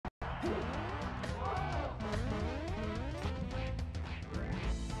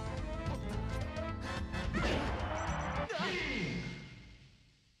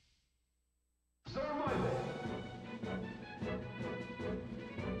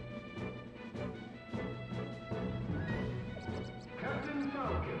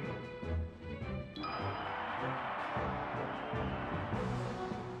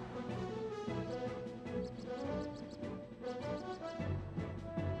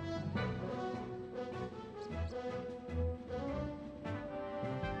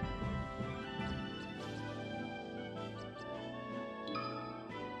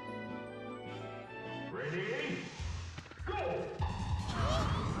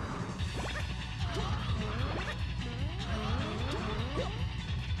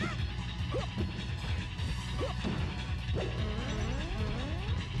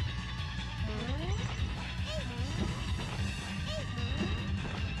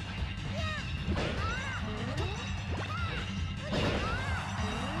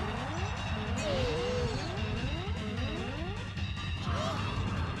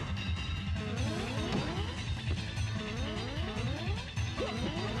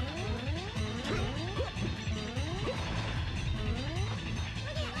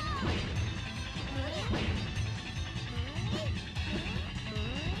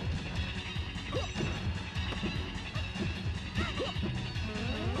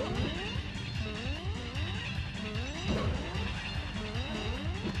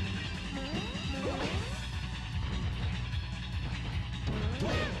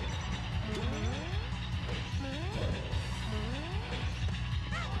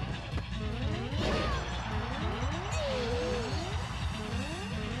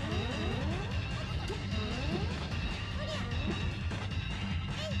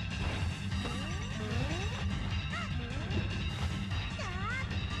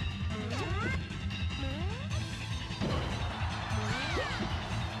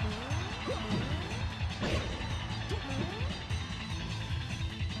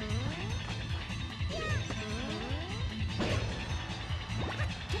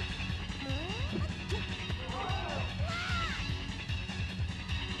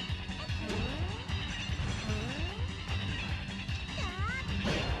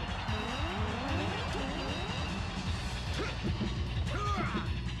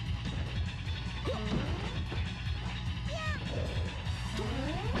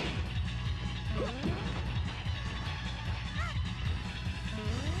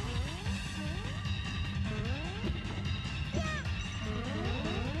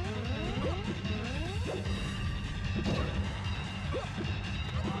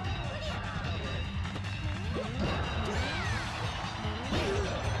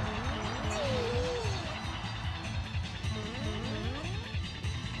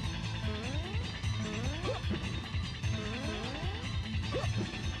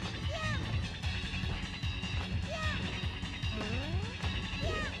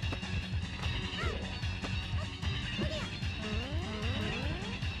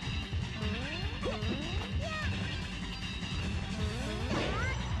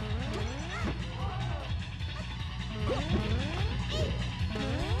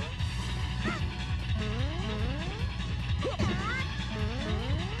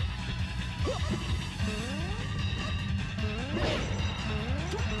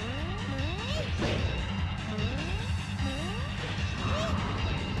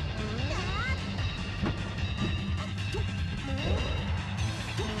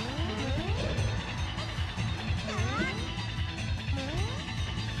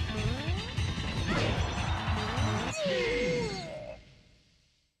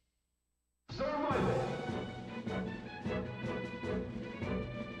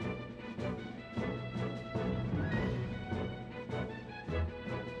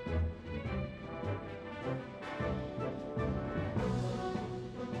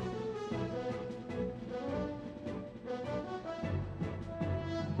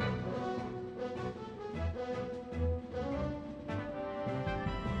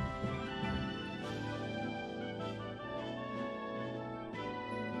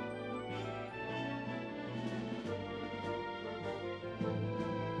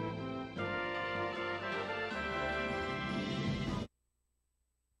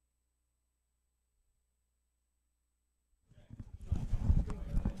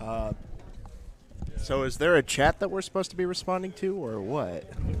So is there a chat that we're supposed to be responding to, or what?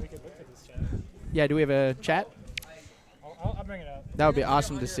 We could look at this chat. Yeah, do we have a chat? I'll bring it up. That would be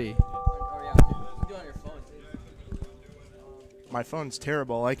awesome to see. My phone's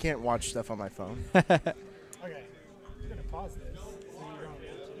terrible. I can't watch stuff on my phone. Okay. I'm going to pause this.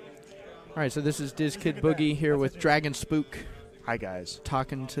 All right, so this is Diz Kid Boogie here with Dragon Spook. Hi, guys.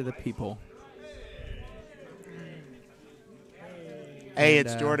 Talking to the people. Hey, And,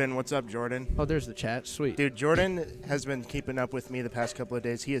 it's Jordan. What's up, Jordan? Oh, there's the chat. Sweet. Dude, Jordan has been keeping up with me the past couple of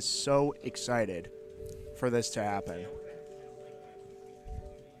days. He is so excited for this to happen.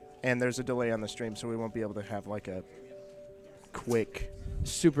 And there's a delay on the stream, so we won't be able to have like a quick,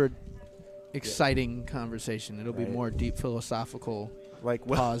 super exciting conversation. It'll be more deep philosophical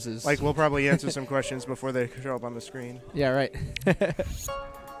pauses. Like we'll probably answer some questions before they show up on the screen. Yeah, right.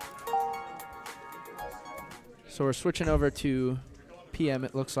 So we're switching over to PM,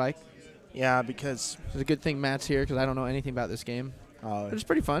 it looks like. Yeah, because It's a good thing Matt's here because I don't know anything about this game. But it's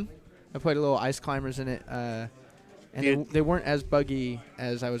pretty fun. I played a little Ice Climbers in it, and they weren't as buggy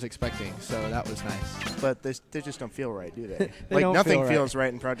as I was expecting, so that was nice. but they just don't feel right, do they? They like don't nothing feel right. feels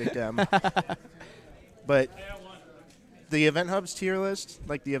right in Project M. But the Event Hubs tier list,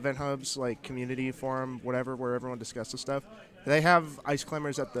 like the Event Hubs like community forum, whatever, where everyone discusses stuff, they have Ice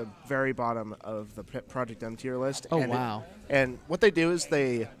Climbers at the very bottom of the Project M tier list. Oh, and wow. And what they do is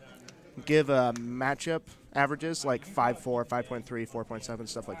they give matchup averages like 5.4, 5.3, 4.7,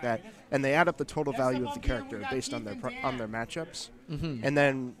 stuff like that, and they add up the total value of the character based on their matchups, and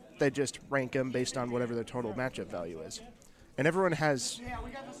then they just rank them based on whatever their total matchup value is. And everyone has.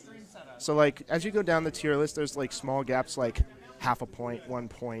 So like as you go down the tier list, there's like small gaps like half a point, 1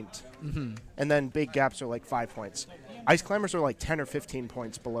 point, and then big gaps are like 5 points. Ice Climbers are like 10 or 15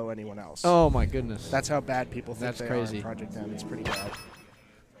 points below anyone else. Oh my goodness. That's how bad people think That's they crazy. are in Project M. It's pretty bad.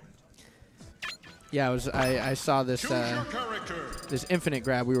 Yeah, I saw this this infinite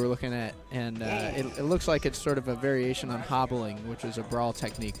grab we were looking at, and it looks like it's sort of a variation on hobbling, which is a brawl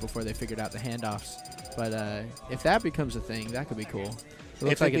technique before they figured out the handoffs. But if that becomes a thing, that could be cool. It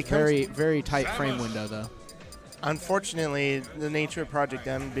looks like it's very, very tight frame window, though. Unfortunately, the nature of Project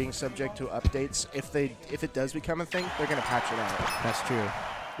M being subject to updates, if it does become a thing, they're going to patch it out. That's true.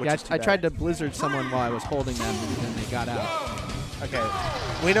 Which Yeah, is too I bad. tried to blizzard someone while I was holding them, and then they got out. Okay,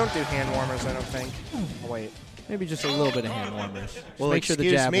 we don't do hand warmers, I don't think. Oh, wait. Maybe just a little bit of hand warmers. Just Well, make sure the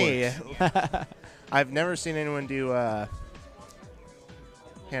excuse jab me. works. I've never seen anyone do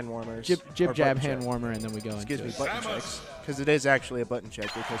hand warmers. Jib, or jab, button hand check. warmer, and then we go Excuse into me, it. button checks. Because it is actually a button check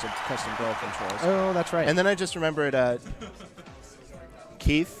because of custom brawl controls. Oh, that's right. And then I just remembered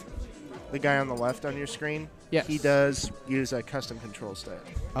Keith, the guy on the left on your screen. Yes. He does use a custom control stat.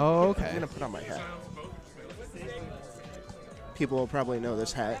 Oh, I'm okay. going to put on my hat. People will probably know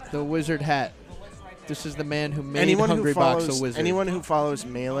this hat. The wizard hat. This is the man who made Anyone Hungry who Box follows a wizard. anyone who follows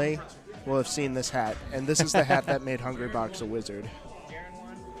Melee will have seen this hat, and this is the hat that made Hungry Box a wizard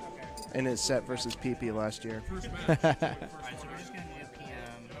in his set versus PP last year.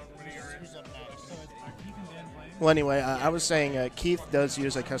 Well, anyway, I was saying Keith does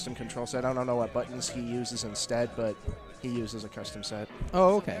use a custom control set. I don't know what buttons he uses instead, but he uses a custom set.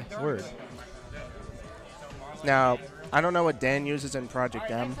 Oh, okay. Word. Now, I don't know what Dan uses in Project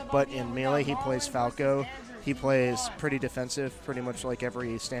M, but in Melee he plays Falco. He plays pretty defensive, pretty much like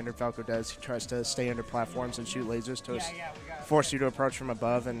every standard Falco does. He tries to stay under platforms and shoot lasers to force you to approach from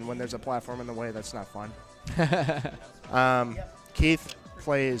above, and when there's a platform in the way, that's not fun. Keith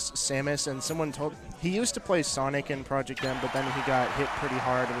plays Samus, and someone told he used to play Sonic in Project M, but then he got hit pretty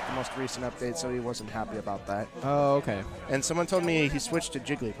hard with the most recent update, so he wasn't happy about that. Oh, okay. And someone told me he switched to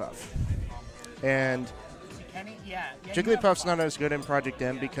Jigglypuff. And Jigglypuff's not as good in Project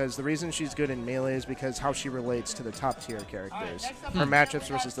M because the reason she's good in Melee is because how she relates to the top tier characters. Her matchups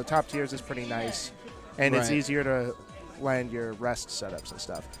versus the top tiers is pretty nice, and it's Right. easier to land your rest setups and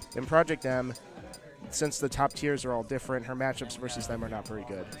stuff. In Project M, since the top tiers are all different, her matchups versus them are not very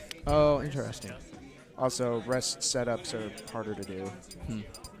good. Oh, interesting. Also, rest setups are harder to do.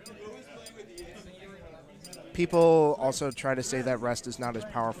 People also try to say that rest is not as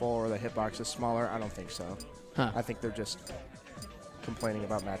powerful or the hitbox is smaller. I don't think so. Huh. I think they're just complaining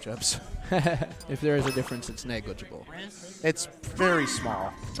about matchups. If there is a difference, it's negligible. It's very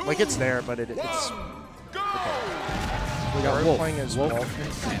small. Like, it's there, but it's... We got We're Wolf. playing as Wolf. Wolf.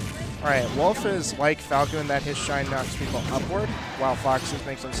 and Sam. Alright, Wolf is like Falco in that his shine knocks people upward, while Fox's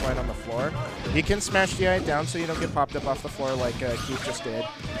makes them slide on the floor. You can smash the eye down so you don't get popped up off the floor like Keith just did.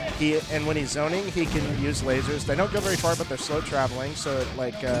 And when he's zoning, he can use lasers. They don't go very far, but they're slow traveling, so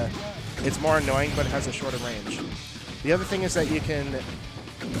it's more annoying, but it has a shorter range. The other thing is that you can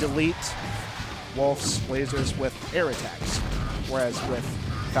delete Wolf's lasers with air attacks, whereas with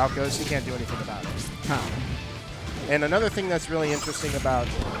Falco's, you can't do anything about it. Huh. And another thing that's really interesting about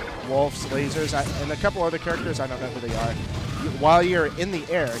Wolf's lasers, and a couple other characters, I don't know who they are, while you're in the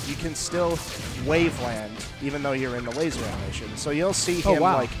air, you can still wave land, even though you're in the laser animation. So you'll see him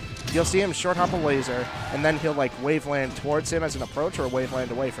you'll see him short hop a laser, and then he'll wave land towards him as an approach, or wave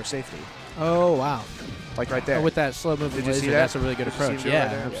land away for safety. Oh, wow. Like right there. Oh, with that slow moving Did you laser, see that? that's a really good Did you see approach. it Yeah,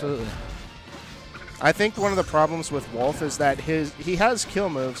 right there? absolutely. I think one of the problems with Wolf is that he has kill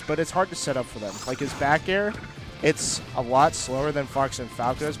moves, but it's hard to set up for them. Like his back air, it's a lot slower than Fox and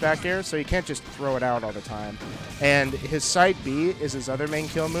Falco's back air, so you can't just throw it out all the time. And his side B is his other main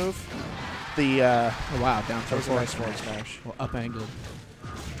kill move. Oh, wow, down That to was a four. nice forward smash. Well, up angled.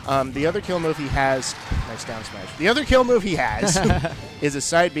 The other kill move he has, nice down smash. The other kill move he has is a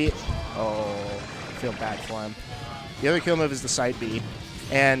side B. Oh, I feel bad for him. The other kill move is the side B,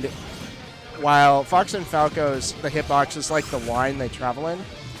 and while Fox and Falco's the hitbox is like the line they travel in.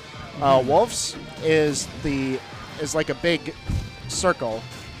 Wolf's is like a big circle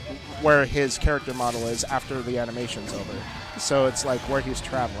where his character model is after the animation's over. So it's like where he's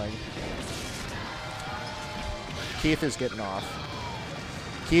traveling. Keith is getting off.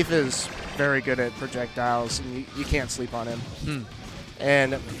 Keith is very good at projectiles, and you can't sleep on him.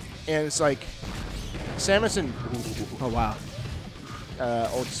 And it's like Samus and Oh wow.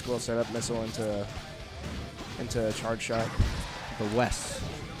 old school setup missile into charge shot. The West.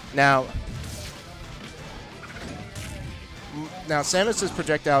 Now Samus's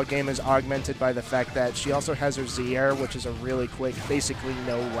projectile game is augmented by the fact that she also has her Z-Air, which is a really quick, basically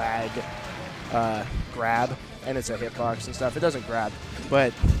no lag grab, and it's a hitbox and stuff. It doesn't grab,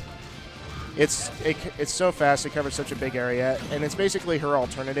 but it's so fast, it covers such a big area, and it's basically her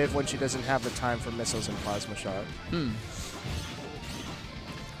alternative when she doesn't have the time for missiles and plasma shot.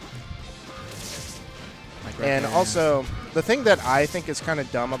 And also, the thing that I think is kind of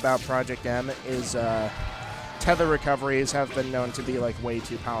dumb about Project M is tether recoveries have been known to be like way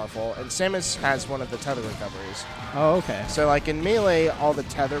too powerful, and Samus has one of the tether recoveries. Oh, okay. So like in Melee, all the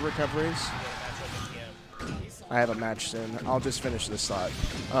tether recoveries. I have a match soon. I'll just finish this thought.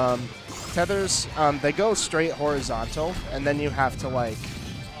 Tethers, they go straight horizontal, and then you have to like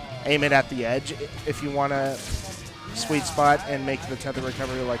aim it at the edge if you want to sweet spot and make the tether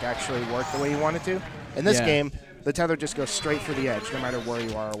recovery like actually work the way you want it to. In this game, the tether just goes straight for the edge, no matter where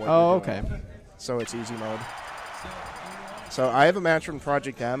you are or what you're doing. So it's easy mode. So I have a match from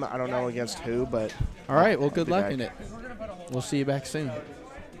Project M. I don't know against who, but all right. Well, good luck in it. We'll see you back soon.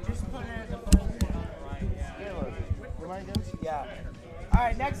 Yeah. All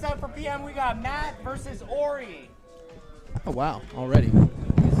right, next up for PM, we got Matt versus Ori. Oh wow, already.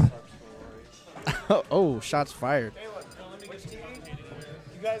 Oh, shots fired.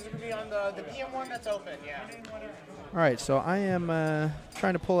 You guys are gonna be on the PM one that's open, yeah. All right, so I am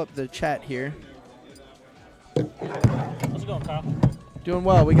trying to pull up the chat here. How's it going, Kyle? Doing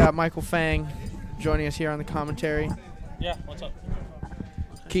well. We got Michael Fang joining us here on the commentary. Yeah, what's up?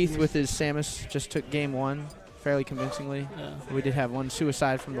 Keith with his Samus just took game one fairly convincingly. Yeah. We did have one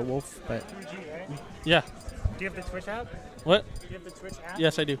suicide from the Wolf, but Yeah. Do you have the Twitch app? What? Do you have the Twitch app?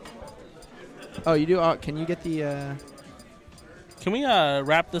 Yes, I do. oh, you do. Can you get the? Can we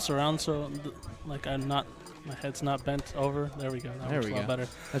wrap this around so, like, my head's not bent over? There we go. That There works we a lot go. better.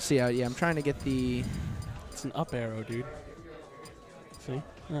 Let's see. Yeah, I'm trying to get the It's an up arrow, dude. See?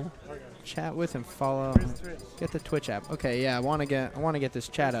 Yeah. chat with and follow. Get the Twitch app. Okay, yeah. I want to get this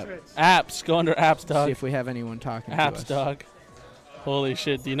chat up. Apps. Go under apps, dog. See if we have anyone talking to Apps, us. dog. Holy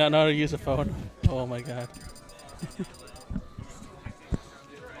shit. Do you not know how to use a phone? Oh, my God.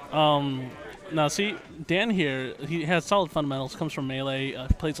 Now, see, Dan here, he has solid fundamentals, comes from Melee,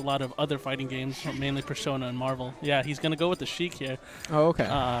 plays a lot of other fighting games, mainly Persona and Marvel. Yeah, he's going to go with the Sheik here. Oh,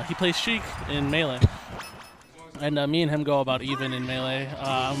 okay. He plays Sheik in Melee. And me and him go about even in Melee.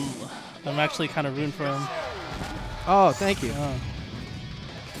 I'm actually kind of rooting for him. Oh, thank you.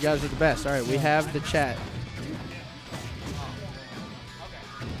 You guys are the best. All right, we have the chat.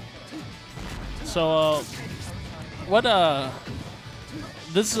 So,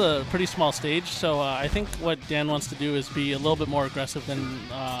 this is a pretty small stage, so I think what Dan wants to do is be a little bit more aggressive than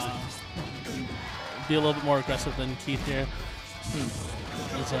Keith here.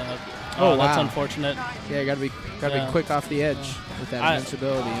 Oh, that's wow. unfortunate. Yeah, you gotta be quick off the edge with that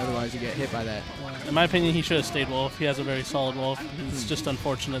invincibility. Otherwise, you get hit by that. In my opinion, he should have stayed Wolf. He has a very solid Wolf. It's just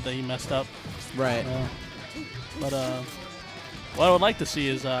unfortunate that he messed up. Right. But what I would like to see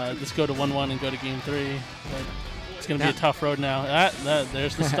is this go to 1-1 and go to Game 3. But it's going to be a tough road now.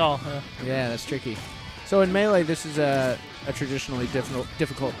 There's the stall. Yeah, that's tricky. So in Melee, this is a traditionally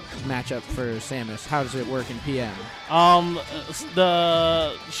difficult matchup for Samus. How does it work in PM?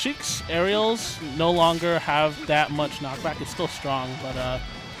 The Sheik's aerials no longer have that much knockback. It's still strong, but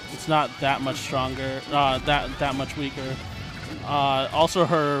it's not that much stronger, that much weaker. Also,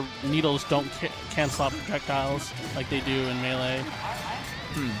 her needles don't cancel out projectiles like they do in Melee.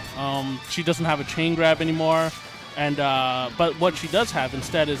 She doesn't have a chain grab anymore, and but what she does have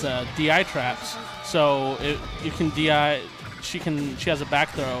instead is DI traps. So you can DI. She has a back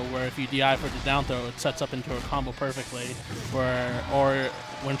throw where if you DI for the down throw, it sets up into a combo perfectly. Or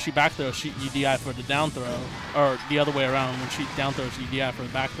when she back throws, you DI for the down throw, or the other way around. When she down throws, you DI for the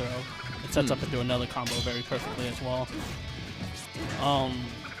back throw. It sets up into another combo very perfectly as well.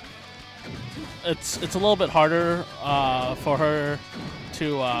 It's a little bit harder for her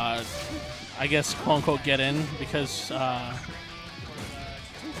to, I guess, quote unquote, get in because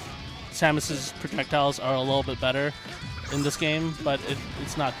Samus's projectiles are a little bit better. in this game, but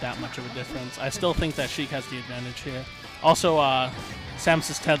it's not that much of a difference. I still think that Sheik has the advantage here. Also,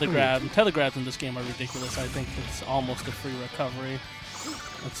 Samus's tether grab. Tether grabs in this game are ridiculous. I think it's almost a free recovery.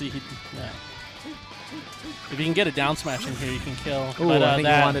 Let's see. Yeah. If you can get a down smash in here, you can kill. Ooh, but, I think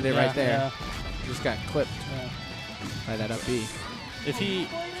he wanted it yeah, right there. Yeah. Just got clipped by that up B. If he...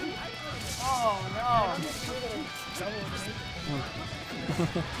 Oh,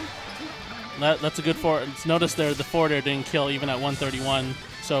 no. That's a good forward. Notice there the forward air didn't kill even at 131,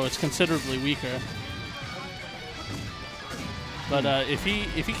 so it's considerably weaker. But if he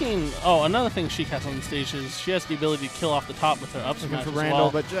can, another thing Sheik has on the stage is she has the ability to kill off the top with her up smash Looking for as Randall,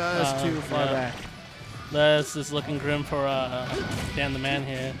 well. but just too far back. This is looking grim for Dan the Man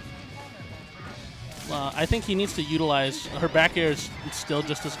here. I think he needs to utilize her back air is still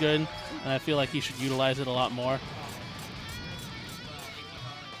just as good, and I feel like he should utilize it a lot more.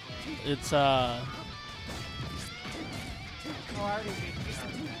 It's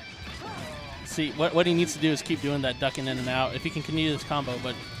see what he needs to do is keep doing that ducking in and out. If he can continue this combo,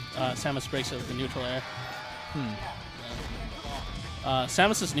 but Samus breaks it with the neutral air.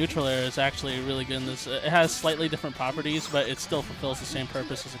 Samus's neutral air is actually really good in this. It has slightly different properties, but it still fulfills the same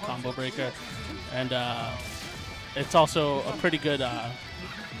purpose as a combo breaker, and it's also a pretty good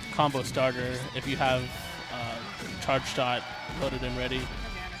combo starter if you have charge shot loaded and ready.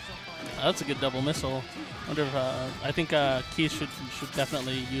 That's a good double missile. Wonder if I think Keith should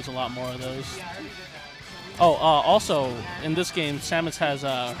definitely use a lot more of those. Oh, also in this game, Samus has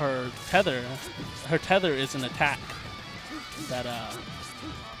her tether. Her tether is an attack that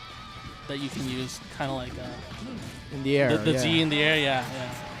you can use, kind of like in the air. The Z in the air, yeah.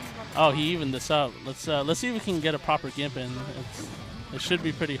 Oh, he evened this up. Let's see if we can get a proper gimp in. It should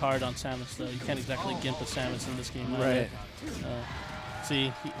be pretty hard on Samus though. You can't exactly gimp a Samus in this game. Right.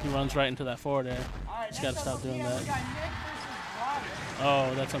 See, he runs right into that forward air. Just got to stop doing that.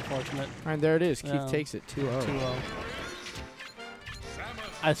 Oh, that's unfortunate. All right, there it is. Keith takes it 2-0.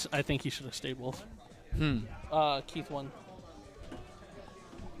 2-0. I think he should have stayed both. Keith won.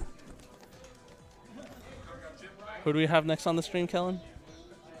 Who do we have next on the stream, Kellen?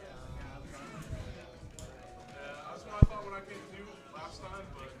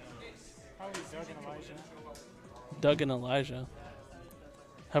 Probably Doug and Elijah. Doug and Elijah.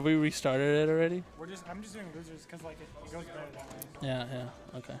 Have we restarted it already? I'm just doing losers because like it goes better that way. Yeah,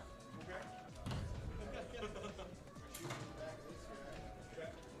 okay.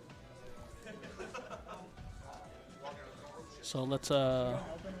 So let's Yeah,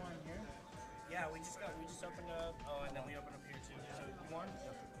 we just opened up. Oh, and then we opened up here too. So you won?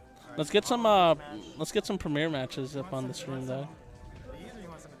 let's get some premiere matches up on the stream though.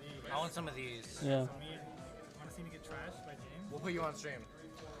 I want some of these. Yeah. Want to see me get trashed by James? We'll put you on stream.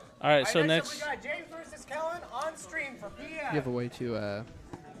 All right, so Up, next. we got James versus Kellen on stream for PM. You have a way to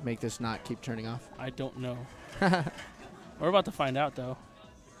make this not keep turning off? I don't know. We're about to find out though.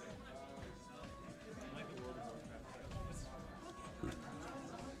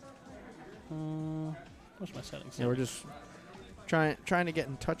 Where's my settings? Yeah, we're just trying to get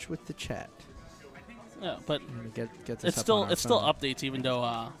in touch with the chat. Yeah, but And get this it's up still on our it's still phone. updates even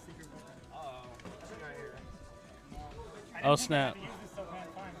though. Oh snap!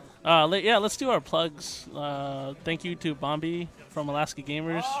 Yeah, let's do our plugs. Thank you to Bombi from Alaska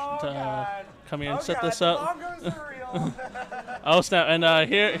Gamers to come here and set this up. Oh snap! And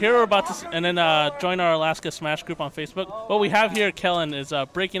here we're about to and then join our Alaska Smash group on Facebook. What we have here, Kellen, is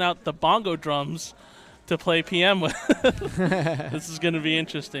breaking out the bongo drums to play PM with. This is going to be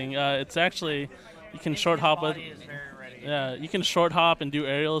interesting. It's actually you can short hop with. Yeah, you can short hop and do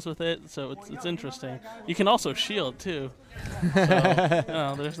aerials with it, so it's interesting. You can also shield too.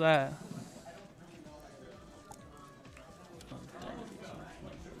 So, there's that.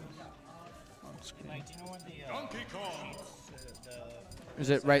 Is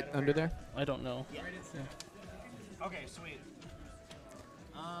it right under there? I don't know. Yeah. Okay, sweet.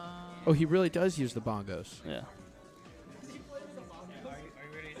 Oh, he really does use the bongos. Yeah. Are you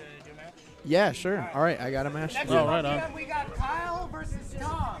ready to do a match? Yeah, sure. All right, I got a match. Next for you. Oh, right on. up, we got Kyle versus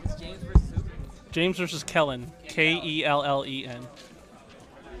Tom. James versus Kellen. K-E-L-L-E-N.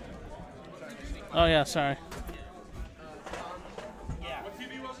 Oh yeah, sorry. Yeah. What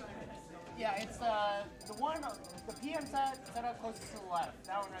TV was it? Yeah, it's the one, the PM set up closest to the left.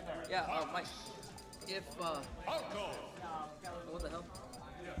 That one right there. Yeah, Mike. If what the hell?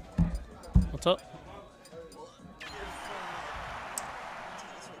 What's up?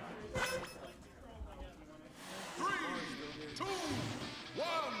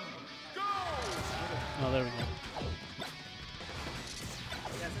 Oh, there we go.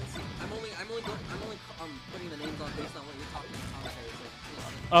 Yeah, since I'm only putting the names on based on what you're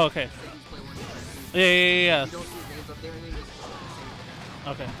Oh, okay. Play one side. Yeah. You don't see his names up there, and then just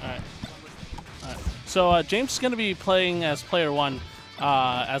Okay, alright. So James is going to be playing as player 1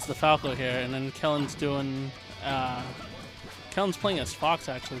 as the Falco here, and then Kellen's doing... Kellen's playing as Fox,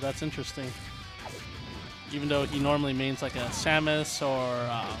 actually. That's interesting. Even though he normally mains like a Samus or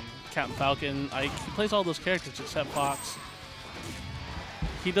Captain Falcon, he plays all those characters except Fox.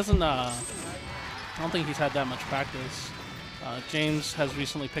 He doesn't... I don't think he's had that much practice. James has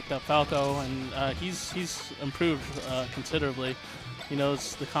recently picked up Falco, and he's improved considerably. He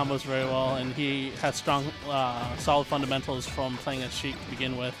knows the combos very well, and he has strong, solid fundamentals from playing as Sheik to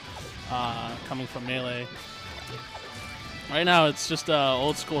begin with, coming from Melee. Right now, it's just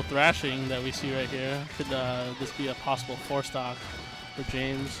old school thrashing that we see right here. Could this be a possible 4-stock for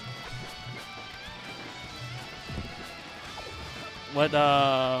James? What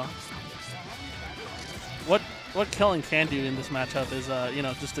Kellen can do in this matchup is,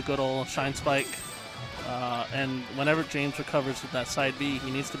 just a good old Shine Spike. And whenever James recovers with that side B,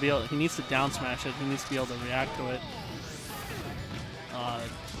 he needs to down smash it. He needs to be able to react to it.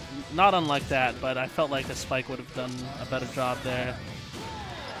 Not unlike that, but I felt like a Spike would have done a better job there.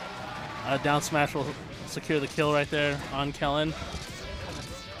 Down smash will secure the kill right there on Kellen.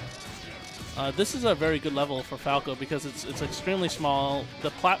 This is a very good level for Falco because it's extremely small. The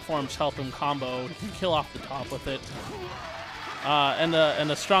platforms help him combo. He can kill off the top with it. And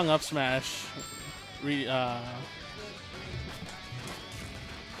a strong up smash. And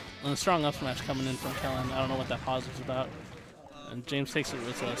a strong up smash coming in from Kellen. I don't know what that pause is about. And James takes it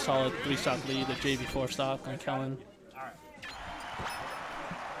with a solid 3-stock lead, a JV 4-stock on Kellen.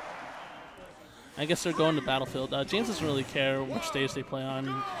 I guess they're going to Battlefield. James doesn't really care which stage they play on,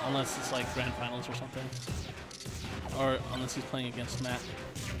 unless it's like Grand Finals or something. Or unless he's playing against Matt.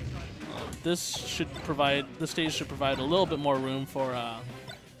 This stage should provide a little bit more room for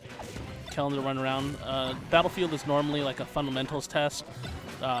Kellen to run around. Battlefield is normally like a fundamentals test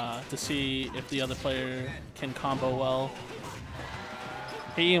to see if the other player can combo well.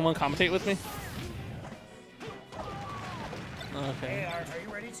 Hey, Ian, want to commentate with me? Okay. Hey, are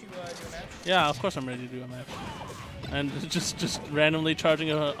you ready to do a match? Yeah, of course I'm ready to do a match. And just randomly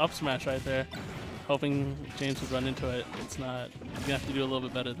charging a up smash right there, hoping James would run into it. It's not. You're gonna have to do a little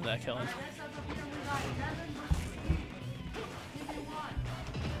bit better than that, Kellen.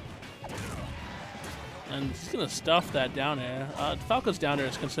 And he's gonna stuff that down air. Falco's down air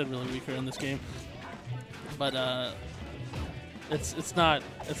is considerably weaker in this game, but it's not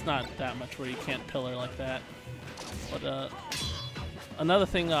that much where you can't pillar like that. But another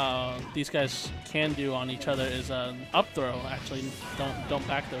thing these guys can do on each other is up throw. Actually, don't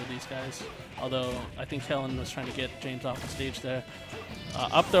back throw these guys. Although I think Kellen was trying to get James off the stage there.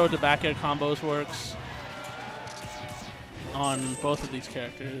 Up throw to back air combos works on both of these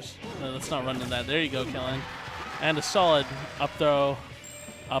characters. Let's not run into that. There you go, Kellen. And a solid up throw,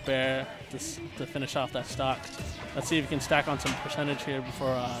 up air to finish off that stock. Let's see if we can stack on some percentage here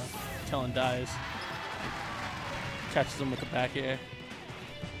before Kellen dies. Catches him with the back air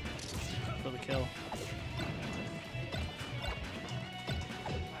for the kill.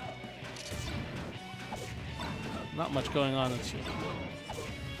 Not much going on this year.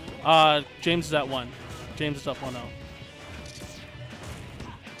 James is at 1. James is up 1-0.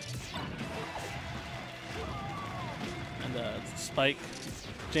 And Spike.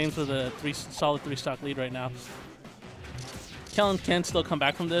 James with a solid 3-stock lead right now. Kellen can still come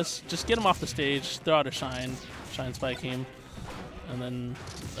back from this. Just get him off the stage, throw out a Shine Spike him, and then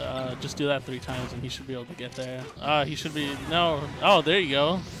just do that 3 times and he should be able to get there. He should be, no, oh, there you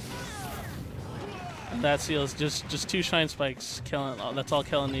go. And that seals just 2 Shine Spikes. Kellen, that's all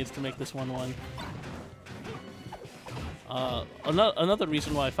Kellen needs to make this 1-1. Another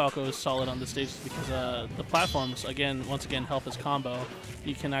reason why Falco is solid on this stage is because the platforms, once again, help his combo.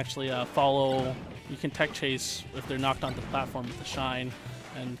 You can actually follow, you can tech chase if they're knocked onto the platform with the Shine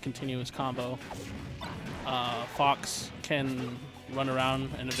and continue his combo. Fox can run around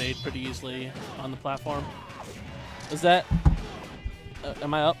and evade pretty easily on the platform. Is that...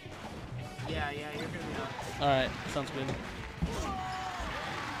 am I up? Yeah, you're gonna be up. Alright, sounds good.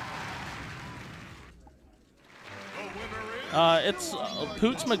 It's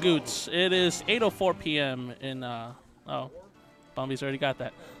Poots Magoots. It is 8:04 p.m. in, oh, Bombi's already got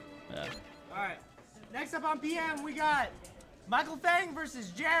that. Yeah. Alright. Next up on PM, we got Michael Fang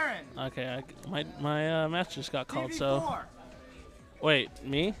versus Jaren. Okay, my match just got called, so... TV4. Wait,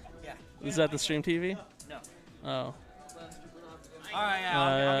 me? Yeah. Is that the stream TV? No. Oh. Alright, yeah,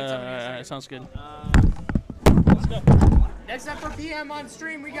 I'll get somebody in a second. Alright, sounds good. Let's go. Next up for PM on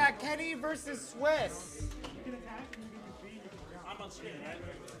stream, we got Kenny versus Swiss.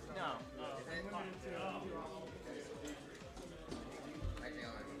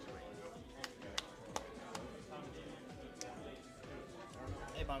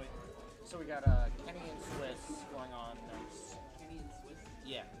 Hey, Bobby. So we got Kenny and Swiss going on next. Kenny and Swiss?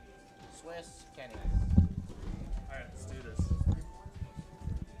 Yeah. Swiss, Kenny. Alright, let's do this.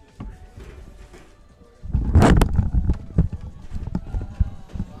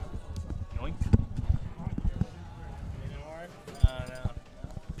 Yoink. No.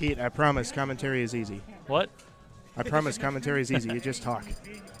 Pete, I promise commentary is easy. What? I promise commentary is easy. You just talk.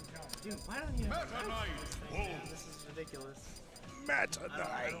 Dude, why don't you? This is ridiculous. I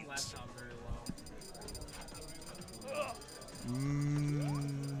don't laptop very well.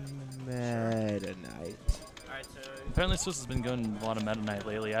 Meta Knight. Alright, so. Apparently Swiss has been going a lot of Meta Knight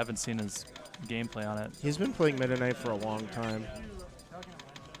lately. I haven't seen his gameplay on it. He's been playing Meta Knight for a long time.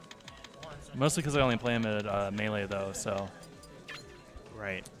 Mostly because I only play him at Melee, though, so.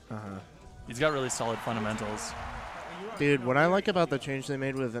 Right. Uh-huh. He's got really solid fundamentals. Dude, what I like about the change they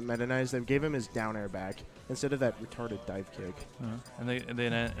made with Meta Knight is they gave him his down air back instead of that retarded dive kick. And they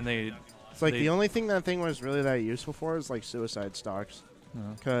It's like they- the only thing that thing was really that useful for is like suicide stocks.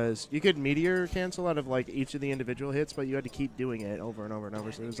 Uh-huh. Because you could meteor cancel out of like each of the individual hits, but you had to keep doing it over and over and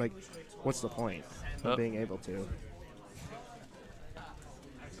over. So it was like, what's the point of being able to?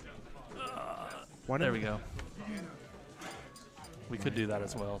 There we go. We could do that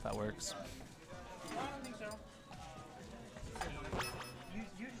as well if that works. I don't think so. You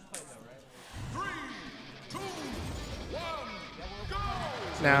just played though, right?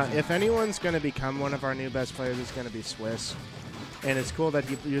 Now, if anyone's going to become one of our new best players, it's going to be Swiss. And it's cool that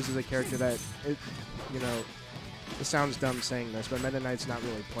he uses a character that, it sounds dumb saying this, but Meta Knight's not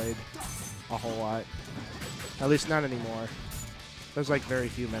really played a whole lot. At least not anymore. There's like very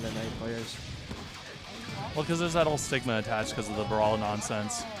few Meta Knight players. Well, because there's that whole stigma attached because of the brawl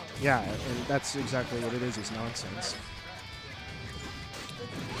nonsense. Yeah, and that's exactly what it is nonsense.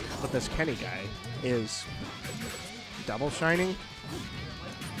 But this Kenny guy is double shining.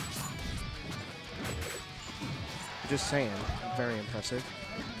 Just saying, very impressive.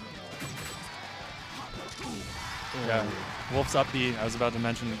 Yeah. Wolf's up B. I was about to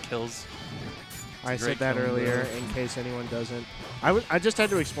mention kills. I Great said that killing earlier move. in case anyone doesn't. I just had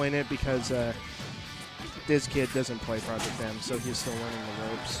to explain it because this kid doesn't play Project M, so he's still learning the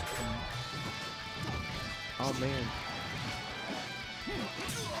ropes. Oh, man.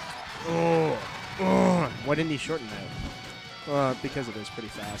 Oh, why didn't he shorten that? Because it is pretty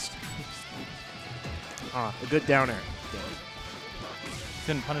fast. A good downer.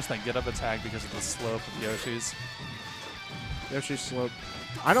 Couldn't punish that get-up attack because of the slope of Yoshi's. Yoshi's slope.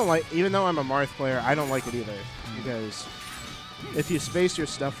 I don't like, even though I'm a Marth player, I don't like it either. Because if you space your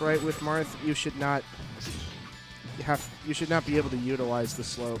stuff right with Marth, you should not be able to utilize the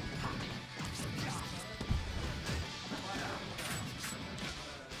slope.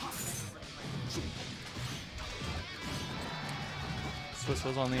 Swiss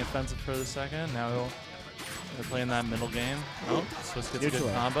was on the offensive for the second. Now they're playing that middle game. Oh, Swiss gets a Neutral.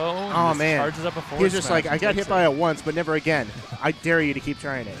 good combo. and Oh, just man. Charges up a forward He's just smash like, and I got takes hit by it once, but never again. I dare you to keep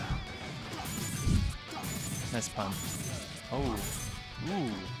trying it. Nice pun. Oh.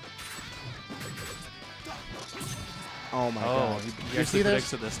 Ooh. Oh, my Oh, God. he You actually see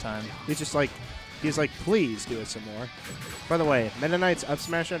predicts this? it this time. He's like, please do it some more. By the way, Meta Knight's up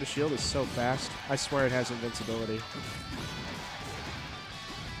smash out of shield is so fast. I swear it has invincibility.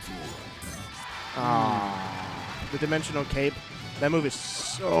 The dimensional cape. That move is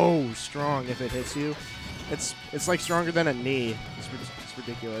so strong if it hits you. It's like stronger than a knee. It's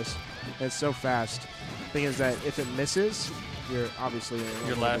ridiculous. And it's so fast. Thing is that if it misses, you're obviously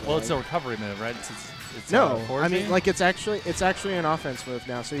Well, it's a recovery move, right? It's no. forward I mean, B? like it's actually an offense move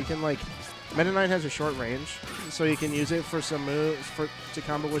now. So you can like, Meta Knight has a short range, so you can use it for some moves to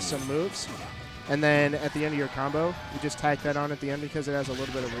combo with some moves. And then at the end of your combo, you just tack that on at the end because it has a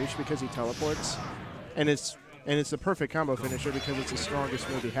little bit of reach because he teleports. And it's the perfect combo finisher because it's the strongest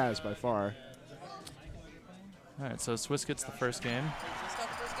move he has by far. All right, so Swiss gets the first game.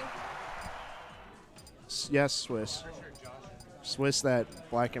 Yes, Swiss. Swiss, that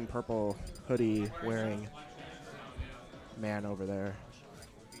black and purple hoodie wearing man over there.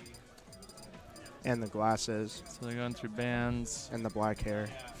 And the glasses. So they're going through bands. And the black hair.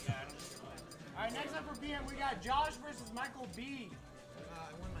 All right, next up for BM, we got Josh versus Michael B.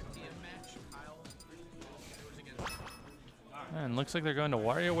 I won my DM match. Kyle. It was against. And looks like they're going to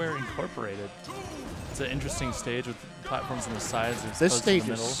WarioWare Incorporated. It's an interesting stage with platforms on the sides. as This opposed to stage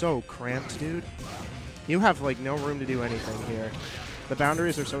the is middle. so cramped, dude. You have like no room to do anything here. The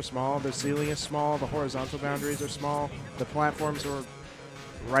boundaries are so small. The ceiling is small. The horizontal boundaries are small. The platforms are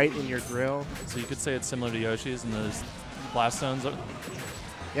right in your grill. So you could say it's similar to Yoshi's and those blast zones.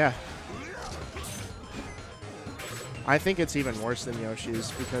 Yeah. I think it's even worse than Yoshi's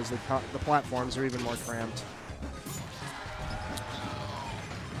because the platforms are even more cramped.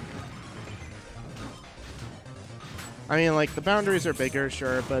 I mean, like, the boundaries are bigger,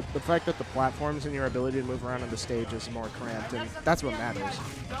 sure, but the fact that the platforms and your ability to move around on the stage is more cramped, and that's what matters.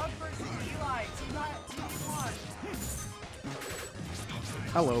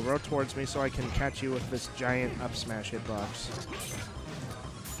 Hello, row towards me so I can catch you with this giant up smash hitbox.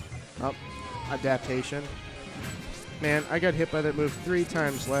 Oh, adaptation. Man, I got hit by that move 3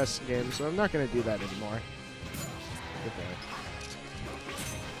 times last game, so I'm not going to do that anymore. Okay.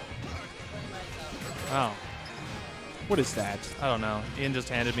 Oh. What is that? I don't know. Ian just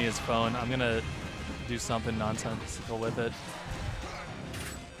handed me his phone. I'm going to do something nonsensical with it.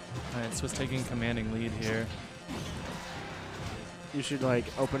 All right, Swiss taking commanding lead here. You should, like,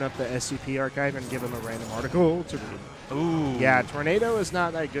 open up the SCP archive and give him a random article to read. Ooh. Yeah, Tornado is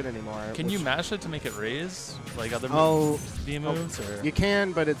not that good anymore. Can you mash it to make it raise? Like other B moves? Or? You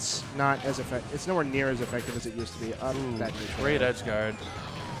can, but it's not as effective. It's nowhere near as effective as it used to be. Up that neutral Great air. edge guard.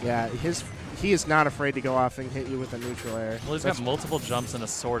 Yeah, he is not afraid to go off and hit you with a neutral air. Well, he's got multiple jumps and a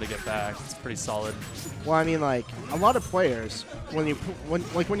sword to get back. It's pretty solid. Well, I mean, like, a lot of players, when you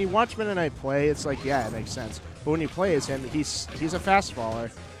watch Meta Knight play, it's like, yeah, it makes sense. But when you play as him, he's a fast faller.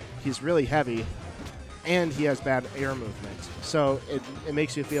 He's really heavy, and he has bad air movement. So it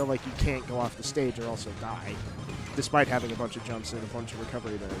makes you feel like you can't go off the stage or also die, despite having a bunch of jumps and a bunch of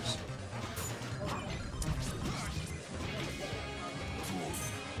recovery moves.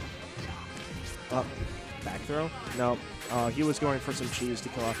 Oh, back throw? No. He was going for some cheese to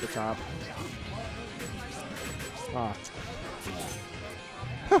kill off the top. Ah.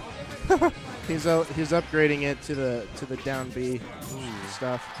 He's upgrading it to the down B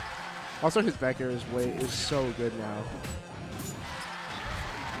stuff. Also, his back air is so good now.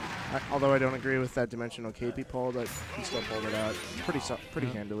 Although I don't agree with that dimensional cape he pulled, but he still pulled it out pretty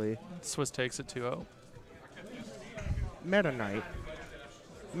handily. Swiss takes it 2-0. Meta Knight.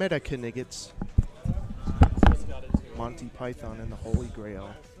 Meta Kniggets. Monty Python and the Holy Grail.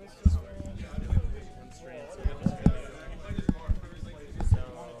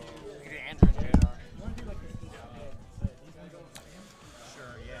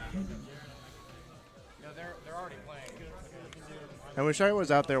 I wish I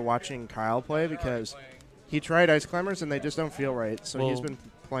was out there watching Kyle play because he tried Ice Climbers and they just don't feel right. So he's been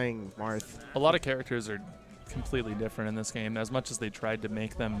playing Marth. A lot of characters are completely different in this game. As much as they tried to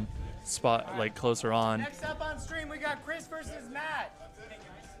make them spot like closer on. Next up on stream, we got Chris versus Matt.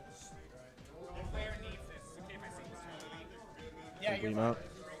 Yeah, you're Remote.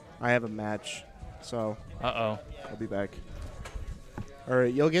 I have a match, so I'll be back. Or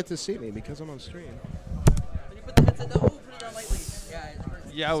you'll get to see me because I'm on stream. When you put the headset down, put it down lightly.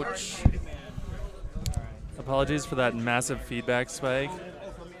 Yeah, Youch. Apologies for that massive feedback spike.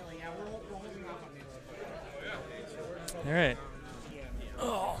 All right.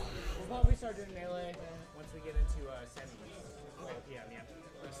 Well, we start doing melee once we get into semis.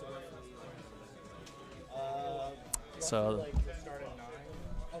 So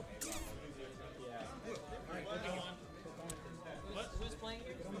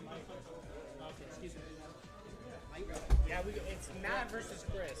Yeah, it's Matt versus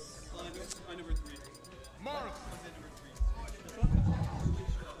Chris. I'm number 3. Mark.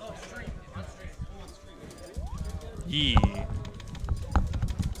 Oh, stream. On stream. yee. What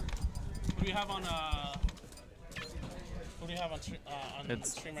do you have on? What do you have on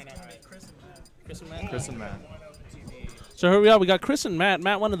stream right now? Chris and Matt. Chris and Matt. So here we are. We got Chris and Matt.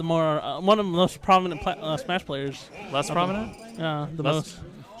 Matt, one of the most prominent Smash players. Less prominent? Yeah, the Less-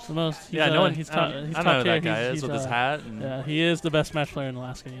 most. He's, Yeah, no one. He's I top. don't He's know top who tier. that guy He's is with his hat. And Yeah, he is the best Smash player in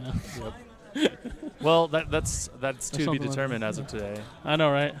Alaska. You know. well, that's to be something like determined that. as of today. I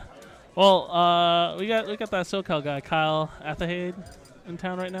know, right? Well, we got that SoCal guy, Kyle Athahade, in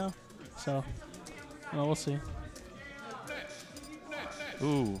town right now. So, we'll see.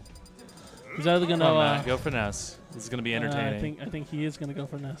 Ooh. He's either Come gonna on, Matt, go for Ness. This is going to be entertaining. I think he is gonna go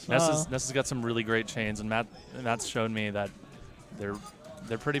for Ness. Ness has got some really great chains, and Matt's shown me that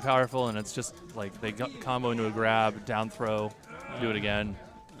they're pretty powerful, and it's just like they combo into a grab, down throw, do it again.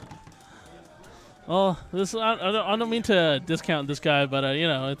 Well, I don't mean to discount this guy, but you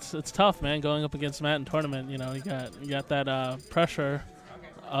know, it's tough, man, going up against Matt in tournament. You know, you got that pressure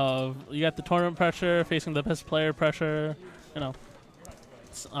you got the tournament pressure, facing the best player pressure. You know.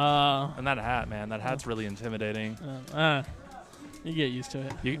 And that hat, man, that hat's really intimidating. You get used to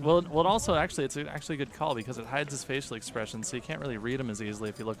it. Well, also actually, it's actually a good call because it hides his facial expression, so you can't really read him as easily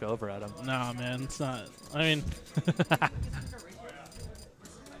if you look over at him. Nah, man, it's not. I mean,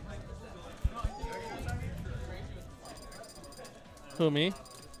 who, me?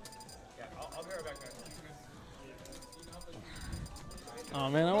 I'll be right back, guys. Oh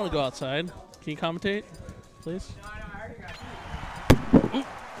man, I want to go outside. Can you commentate, please?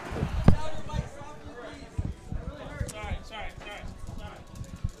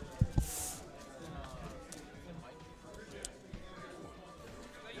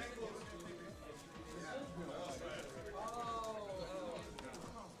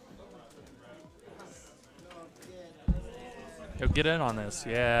 Yo, get in on this.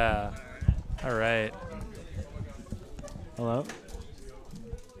 Yeah. All right. Hello.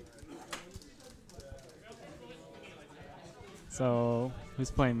 So, who's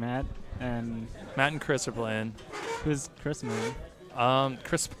playing Matt? And Matt and Chris are playing. who's Chris playing?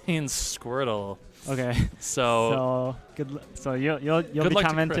 Chris playing Squirtle. Okay. So So you'll Good be luck to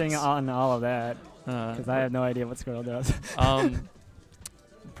commenting Chris. on all of that because I have no idea what Squirtle does.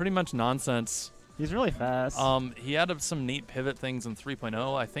 pretty much nonsense. He's really fast. He had some neat pivot things in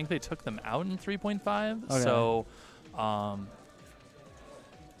 3.0. I think they took them out in 3.5. Okay. So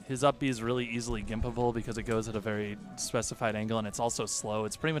his up B is really easily gimpable because it goes at a very specified angle, and it's also slow.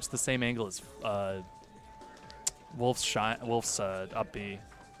 It's pretty much the same angle as Wolf's up B.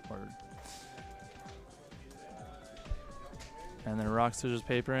 And then Rock, Scissors,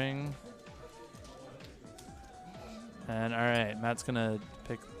 Papering. And all right, Matt's gonna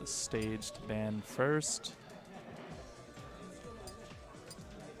pick the stage to ban first.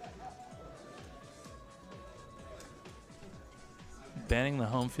 Banning the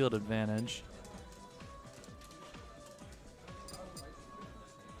home field advantage.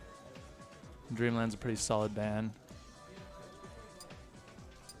 Dreamland's a pretty solid ban.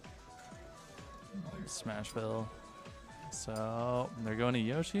 Smashville. So they're going to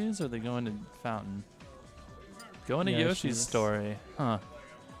Yoshi's or are they going to Fountain? Going to Yoshi's story. Huh.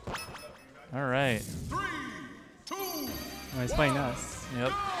 All right. Oh, he's playing us.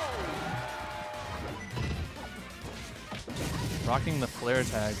 Yep. Rocking the flare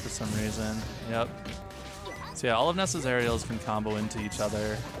tag for some reason. Yep. So yeah, all of Nessa's aerials can combo into each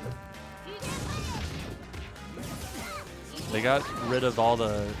other. They got rid of all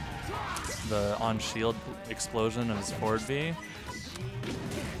the on-shield explosion of his forward B.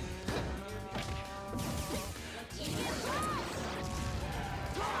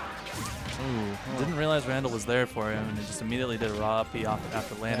 Ooh, didn't realize Randall was there for him, and he just immediately did a raw up B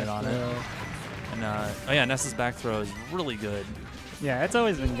after landing on it. And oh yeah, Nessa's back throw is really good. Yeah, it's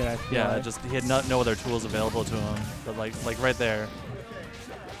always been good. I feel Yeah, like. just he had no other tools available to him, but like right there.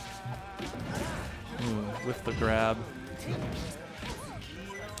 Ooh, with the grab.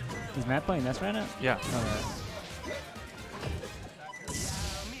 Is Matt playing this right now? Yeah. Okay.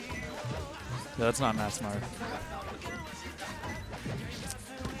 Yeah, that's not Matt Smart.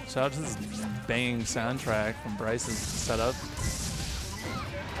 Shout out to this banging soundtrack from Bryce's setup.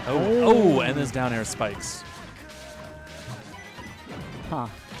 Oh, and this down air spikes. Huh.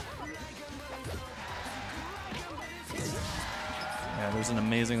 Yeah, there's an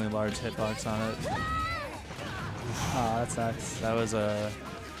amazingly large hitbox on it. Oh, that sucks. That was a.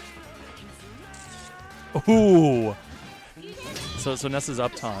 Ooh. So Nessa's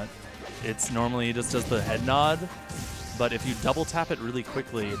up taunt. It's normally just does the head nod, but if you double tap it really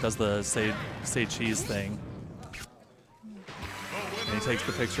quickly, it does the say cheese thing. And he takes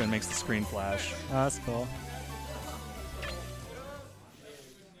the picture and makes the screen flash. Oh, that's cool.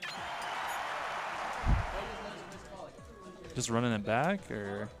 Just running it back,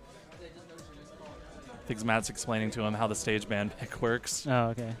 or I think Matt's explaining to him how the stage band pick works.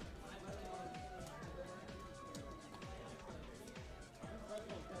 Oh, okay.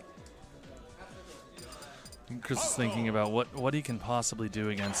 Chris is thinking about what he can possibly do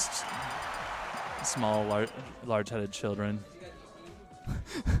against small, large-headed children.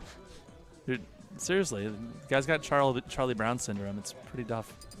 Dude, seriously, the guy's got Charlie Brown syndrome. It's pretty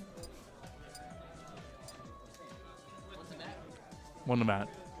tough. One to Matt.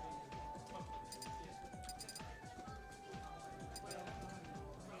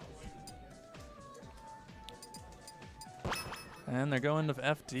 And they're going to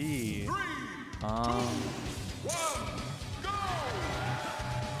FD.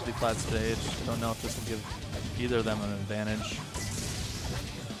 Pretty flat stage. Don't know if this will give either of them an advantage.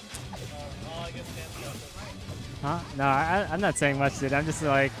 Huh? No, I'm not saying much, dude. I'm just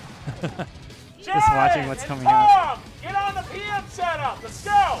like just watching what's coming up. Get on the PM setup. Let's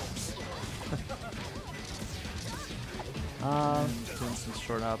go. Doing some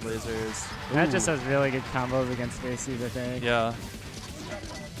short hop lasers. Matt just Ooh. has really good combos against Spaceys, I think. Yeah.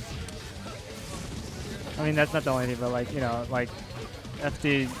 I mean, that's not the only thing, but like, you know, like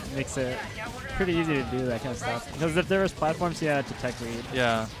FD makes it pretty easy to do that kind of stuff. Because if there was platforms, he had to tech lead.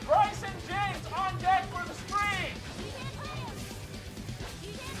 Yeah. Bryce and James on deck for the spring.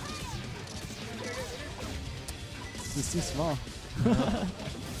 He's too small.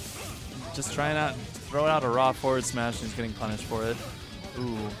 Just trying out, throw out a raw forward smash and he's getting punished for it.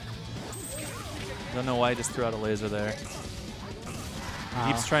 Ooh. Don't know why he just threw out a laser there. He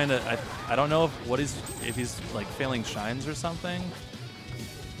keeps trying to. I don't know if he's like failing shines or something.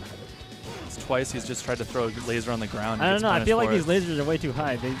 It's twice he's just tried to throw a laser on the ground. I don't know. I feel like these lasers. lasers are way too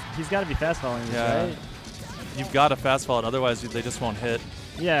high. He's got to be fast following these, Yeah. right? You've got to fast fall it, otherwise they just won't hit.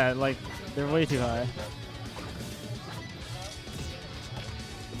 Yeah, like they're way too high.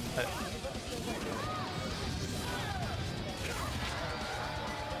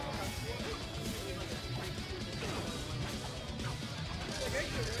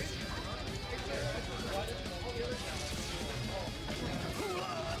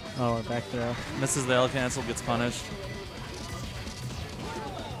 Oh, we're back throw. Misses the L cancel, gets punished.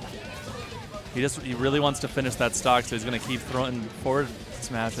 He really wants to finish that stock, so he's going to keep throwing forward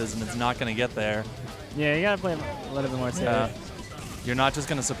smashes, and it's not going to get there. Yeah, you gotta play a little bit more safe. Yeah. You're not just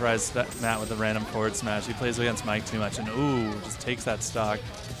going to surprise Matt with a random forward smash. He plays against Mike too much, and ooh, just takes that stock.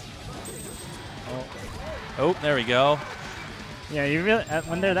 Oh, there we go. Yeah, you really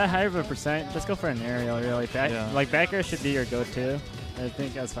when they're that high of a percent, just go for an aerial. Really, like back air should be your go-to. I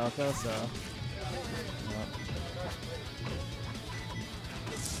think as Falco, so.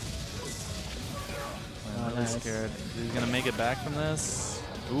 I'm really nice. scared. He's going to make it back from this.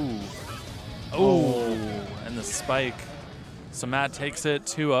 Ooh. Oh, and the spike. So Matt takes it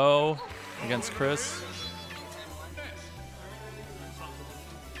 2-0 against Chris.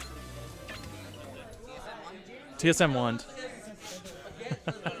 TSM won.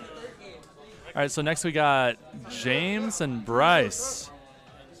 All right, so next we got James and Bryce.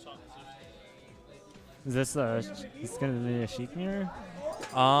 Is this gonna be a Sheik mirror?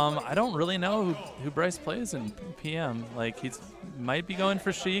 I don't really know who Bryce plays in PM. Like, he might be going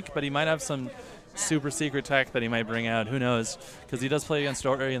for Sheik, but he might have some super secret tech that he might bring out. Who knows? Because he does play against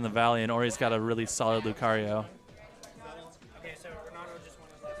Ori in the Valley, and Ori's got a really solid Lucario. Okay, so Renato just won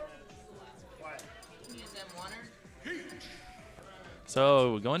his last match. What?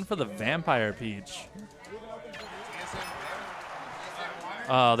 So, going for the Vampire Peach.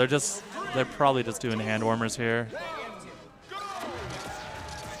 They're probably just doing hand warmers here.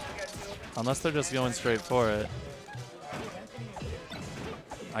 Unless they're just going straight for it.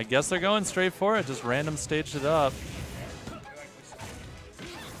 I guess they're going straight for it, just random staged it up.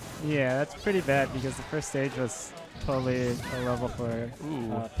 Yeah, that's pretty bad because the first stage was totally a level for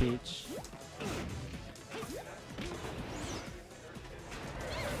Peach.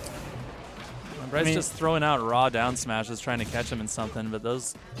 Bryce just throwing out raw down smashes trying to catch him in something, but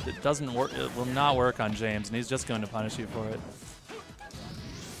it doesn't work. It will not work on James, and he's just going to punish you for it.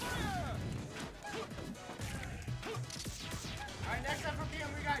 Alright, next up for PM,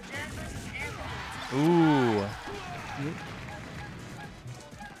 we got James versus Anthony. Ooh.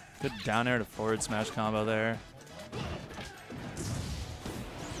 Good down air to forward smash combo there.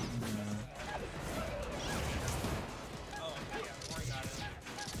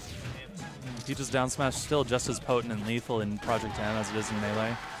 Peach's down smash still just as potent and lethal in Project M as it is in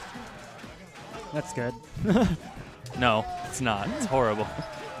Melee. That's good. No, it's not. It's horrible.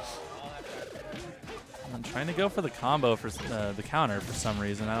 I'm trying to go for the combo for the counter for some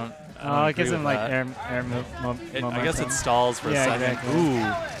reason. I don't it gives agree him with like that. air I guess it stalls for a second. Exactly.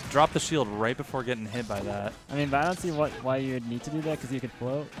 Ooh, drop the shield right before getting hit by that. I mean, but I don't see why you would need to do that because you could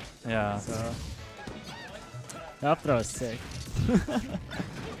float. Yeah. So the up throw is sick.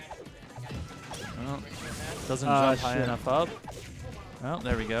 Well, doesn't jump high shit. enough up. Well,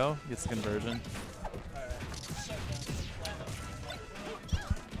 there we go. Gets the conversion.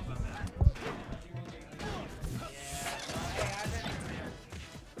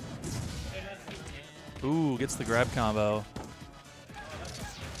 Ooh, gets the grab combo.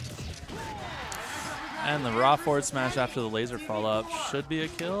 And the raw forward smash after the laser fall up should be a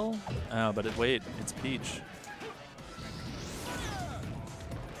kill. Oh, but wait, it's Peach.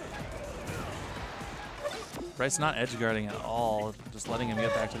 Bryce not edge guarding at all, just letting him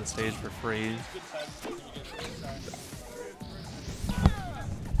get back to the stage for free.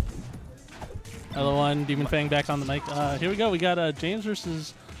 Another one, Demon Fang back on the mic. Here we go. We got James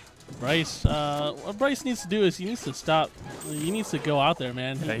versus Bryce. What Bryce needs to do is he needs to stop He needs to go out there,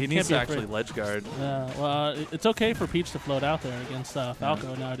 man. Yeah, he can't needs be to actually afraid. ledge guard. Yeah, well, it's okay for Peach to float out there against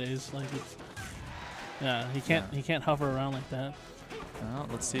Falco nowadays. Like, he can't hover around like that. Well,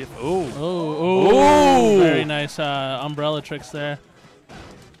 let's see if. Oh, very nice umbrella tricks there.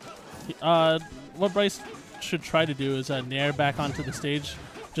 What Bryce should try to do is nair back onto the stage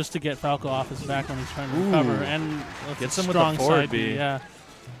just to get Falco off his back when he's trying to recover and Gets a him with the strong forward side B. Yeah.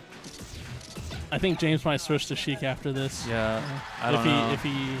 I think James might switch to Sheik after this. Yeah, I don't know.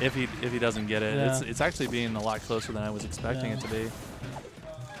 If he doesn't get it, Yeah. it's actually being a lot closer than I was expecting Yeah. it to be.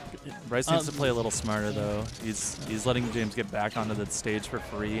 Bryce needs to play a little smarter though. He's letting James get back onto the stage for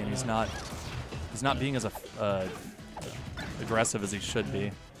free, and he's not being as aggressive as he should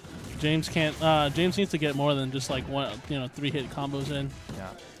be. James can't. James needs to get more than just like one, 3-hit combos in. Yeah.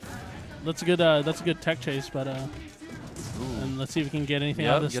 That's a good tech chase, but and let's see if we can get anything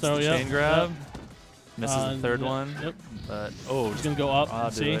out of this Gets throw. the chain grab. Misses the third yep, one. Yep. But he's gonna go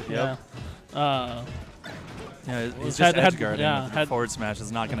up. See, it, yep. yeah. He's just edge guarding. Yeah, the forward smash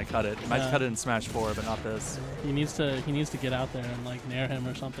is not going to cut it. It might cut it in Smash 4, but not this. He needs to get out there and like nair him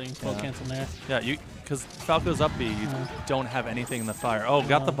or something. Full cancel nair. Yeah, because Falco's up B, you don't have anything in the fire. Oh,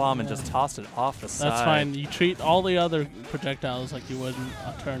 got the bomb and just tossed it off the side. That's fine. You treat all the other projectiles like you would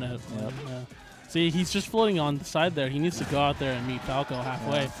a turnip. Yep. Yeah. See, he's just floating on the side there. He needs to go out there and meet Falco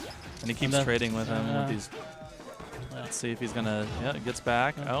halfway. Yeah. And he keeps trading with him with these. Let's see if he's gonna. Yeah, it gets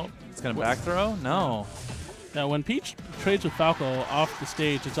back. Oh, he's gonna back throw. No. Yeah, when Peach trades with Falco off the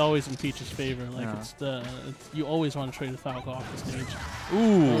stage, it's always in Peach's favor. Like you always want to trade with Falco off the stage.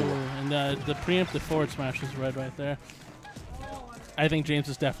 Ooh. And the preemptive forward smash is red right there. I think James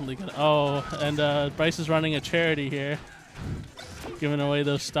is definitely gonna. Oh, and Bryce is running a charity here, giving away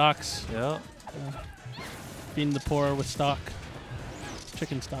those stocks. Yep. Feeding the poor with stock,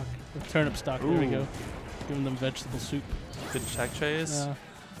 chicken stock, with turnip stock. Ooh. There we go. Giving them vegetable soup. Good check chase.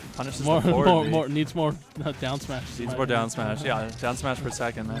 Punishes more, the forward more needs more down smash. Needs more down smash. Yeah, down smash per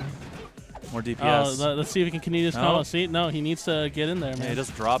second, man. More DPS. Let's see if he can continue this combo. See, no, he needs to get in there, man. Yeah, he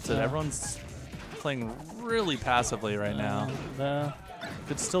just drops it. Everyone's playing really passively right now.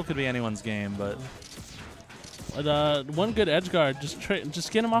 It still could be anyone's game, but. One good edge guard, just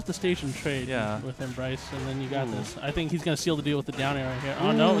get him off the stage and trade with him, Bryce, and then you got this. I think he's going to seal the deal with the down air right here.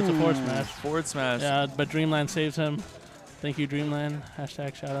 Oh, no, it's a forward smash. Forward smash. Yeah, but Dreamland saves him. Thank you, Dreamland.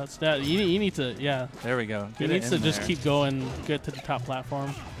 Hashtag shoutouts. Yeah, you need to, There we go. He needs to just keep going, get to the top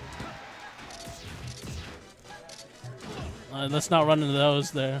platform. Let's not run into those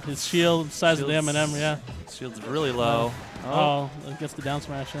there. His shield, size of the M&M, Shield's really low. Oh, it gets the down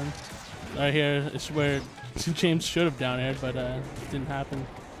smash in. Right here is where James should have down aired, but it didn't happen.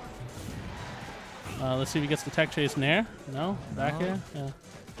 Let's see if he gets the tech chase nair. No? Back here? Yeah.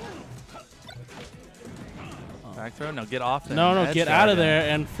 Back throw? No, get off there. No, get out of there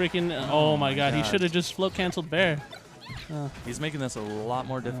and freaking. Oh my god, he should have just float canceled Bear. He's making this a lot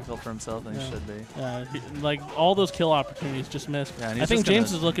more difficult for himself than he should be. Yeah, like all those kill opportunities just missed. Yeah, I think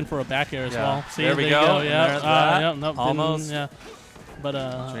James is looking for a back air as well. See, there we go. Yeah, nope, almost. Yeah, but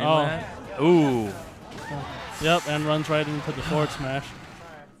Ooh. Yep, and runs right into the forward smash.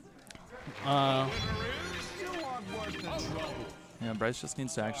 Yeah, Bryce just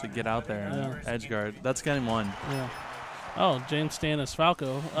needs to actually get out there and edge guard. That's game one. Yeah. Oh, James staying as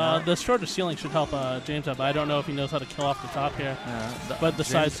Falco. The shorter ceiling should help James out, but I don't know if he knows how to kill off the top here. Yeah, but the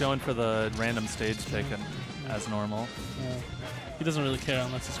side's going for the random stage pick as normal. Yeah. He doesn't really care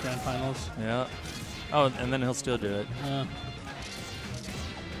unless it's grand finals. Yeah. Oh, and then he'll still do it. Yeah.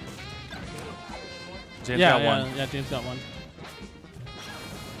 James got one. Yeah, James got one.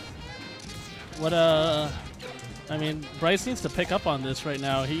 What I mean, Bryce needs to pick up on this right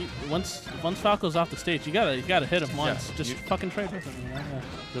now. Once Falco's off the stage, you gotta hit him once. Yeah, just fucking trade with him.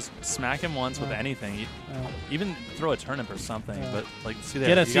 Just smack him once with anything. Even throw a turnip or something. But like, see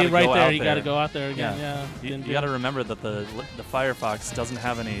there. Right there. You gotta go out there again. Yeah. You gotta remember that the Firefox doesn't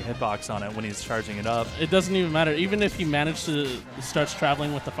have any hitbox on it when he's charging it up. It doesn't even matter. Even if he managed to starts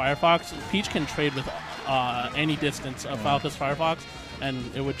traveling with the Firefox, Peach can trade with any distance of Falco's Firefox, and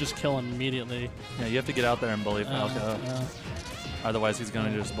it would just kill him immediately. Yeah, you have to get out there and bully Falco. Otherwise, he's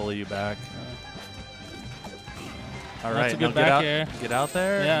going to just bully you back. All right, now get out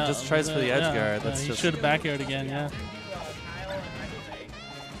there and just tries for the edge guard. That's he should have back aired again,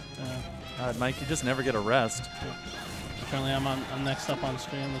 God, Mike, you just never get a rest. Apparently, I'm next up on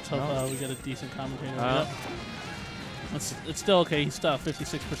stream. Let's hope we get a decent commentator. It's still okay. He's still at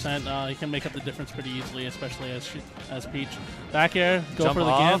 56%. He can make up the difference pretty easily, especially as Peach. Back air, go Jump for the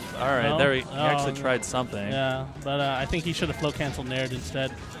off. gimp. All right, there he actually tried something. Yeah, but I think he should have float canceled naired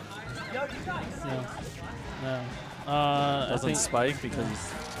instead. Yeah. Doesn't spike because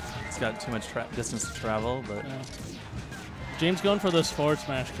it's got too much distance to travel, but James going for those forward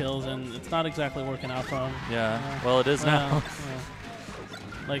smash kills, and it's not exactly working out for him. well, it is now.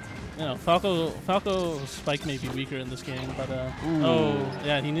 Like, you know, Falco spike may be weaker in this game, but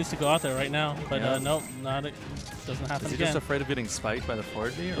he needs to go out there right now. But nope, doesn't happen Is he again. just afraid of getting spiked by the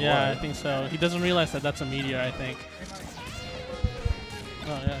forward B, or yeah, what? I think so. He doesn't realize that that's a meteor, I think.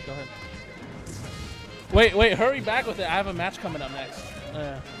 Oh yeah, go ahead. Wait, hurry back with it. I have a match coming up next.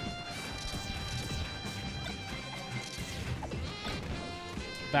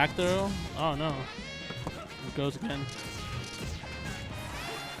 Back throw? Oh no. It goes again.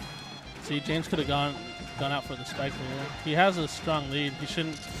 See, James could have gone out for the spike there. He has a strong lead. He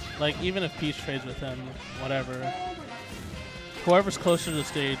shouldn't, like, even if Peach trades with him, whatever. Whoever's closer to the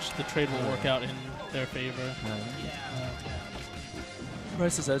stage, the trade will work out in their favor.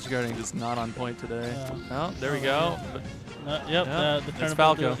 Bryce's edge guarding just not on point today. Oh, there we go. The it's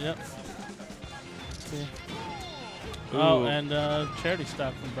Falco. Yep. See. Oh, and charity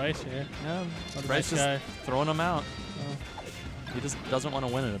stock from Bryce here. Yeah, Bryce is throwing him out. He just doesn't want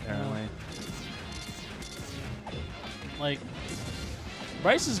to win it, apparently. Like,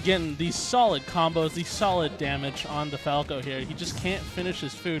 Bryce is getting these solid combos, these solid damage on the Falco here. He just can't finish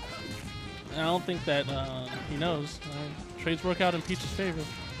his food. And I don't think that he knows. Trades work out in Peach's favor.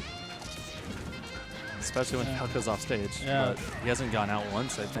 Especially when Falco's off stage. But he hasn't gone out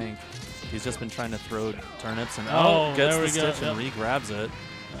once, I think. He's just been trying to throw turnips and gets the stitch and re-grabs it.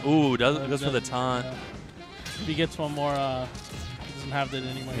 Ooh, goes for the taunt. If he gets one more, he doesn't have that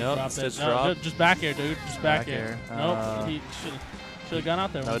anymore. Yep, stitch drop. Just back air, dude. Just back air. Nope, he should have gone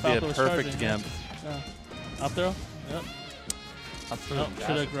out there. That when would Falco be a was perfect charging. gimp. Up throw? Yep. Up throw. Nope,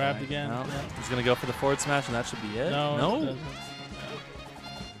 should have grabbed again. No. He's going to go for the forward smash, and that should be it. No.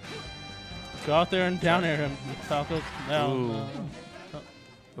 Go out there and down air him, Falco. No.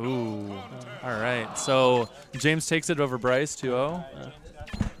 Ooh. All right. So James takes it over Bryce 2-0. All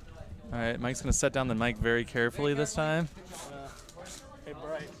right. Mike's going to set down the mic very carefully this time. Hey,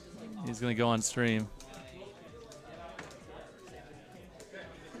 Bryce. He's going to go on stream.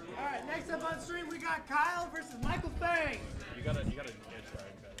 All right, next up on stream, we got Kyle versus Michael Fang. You gotta edge guard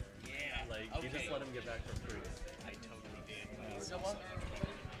better. Yeah. Like, you just let him get back for free. I totally did.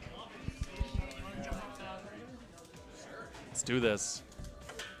 Let's do this.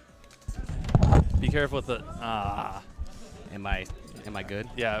 Be careful with the Am I good?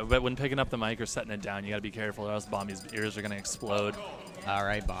 Yeah, but when picking up the mic or setting it down, you gotta be careful, or else Bombi's ears are gonna explode. All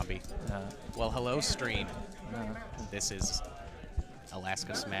right, Bombi. Well, hello, stream. This is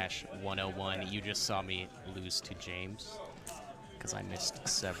Alaska Smash 101. You just saw me lose to James because I missed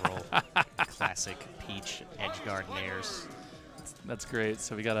several classic Peach edgeguard nairs. That's great.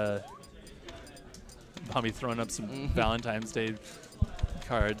 So we got a Bombi throwing up some Valentine's Day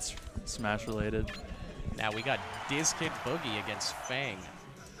cards, Smash related. Now we got DizKid Boogie against Fang.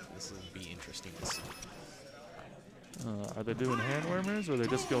 This will be interesting to see. Are they doing hand warmers, or are they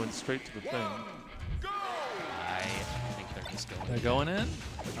just going straight to the thing? I think they're just going. They're going in?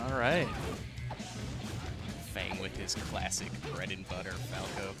 All right. Fang with his classic bread and butter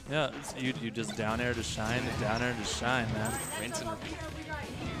Falco. Yeah, so you just down air to shine, down air to shine, man. Rinse and repeat.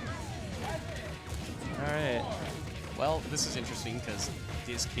 All right. Well, this is interesting because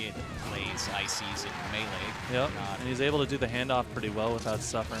DizKid plays ICs in Melee. Yep, and he's able to do the handoff pretty well without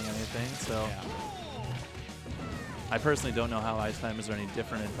suffering anything, so. Yeah. I personally don't know how ice timers are any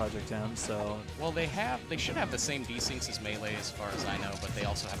different in Project M, so. Well, they should have the same desyncs as Melee as far as I know, but they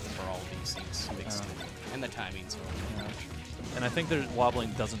also have the brawl desyncs mixed in. And the timing's really much. And I think their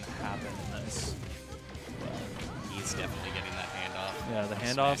wobbling doesn't happen in this. He's definitely getting that handoff. Yeah, the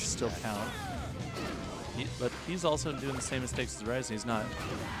handoffs still count. But he's also doing the same mistakes as Ryzen. He's not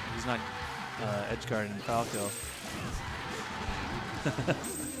edge guarding Falco.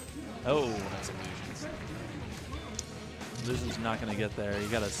 Oh, that's illusions. Illusion's not going to get there. You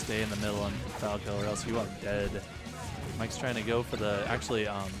got to stay in the middle on Falco, or else you are dead. Mike's trying to go for the actually.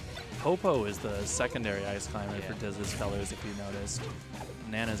 Popo is the secondary ice climber for Diz's colors, if you noticed.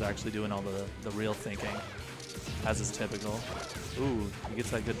 Nana's actually doing all the real thinking, as is typical. Ooh, he gets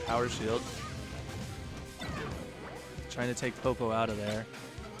that good power shield. Trying to take Popo out of there.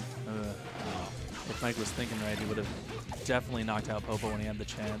 If Mike was thinking right, he would have definitely knocked out Popo when he had the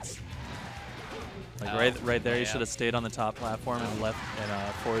chance. Like right there, he should have stayed on the top platform and left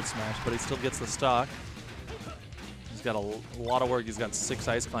and forward smash, but he still gets the stock. He's got a lot of work. He's got 6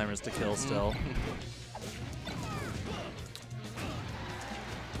 ice climbers to kill still.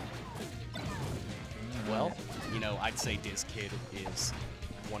 Well, you know, I'd say DizKid is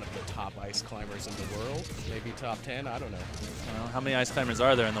one of the top ice climbers in the world. Maybe top 10, I don't know. Well, how many ice climbers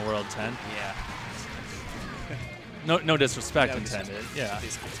are there in the world? 10? Yeah. No disrespect No intended.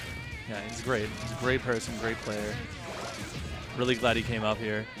 disrespect. Yeah, he's great. He's a great person, great player. Really glad he came up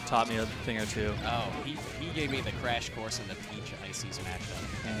here. Taught me a thing or two. Oh, he gave me the crash course in the Peach Ices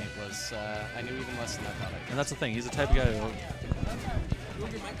matchup, and it was, I knew even less than I thought I could. And that's the thing. He's the type of guy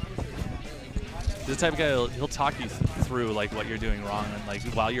he'll talk you through like what you're doing wrong, and like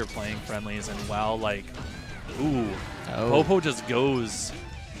while you're playing friendlies, and while like, ooh, Popo just goes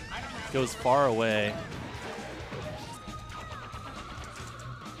far away.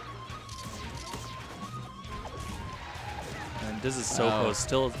 And this is Soko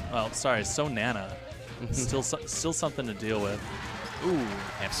still, well, sorry, So Nana, still something to deal with. Ooh,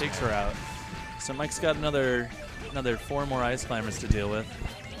 takes her out. So Mike's got another 4 more ice climbers to deal with.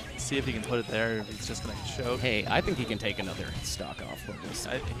 See if he can put it there, or if he's just going to choke. Hey, I think he can take another stock off from this.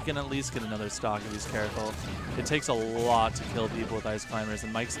 He can at least get another stock if he's careful. It takes a lot to kill people with ice climbers,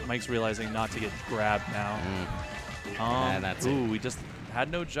 and Mike's realizing not to get grabbed now. And that's it. He just had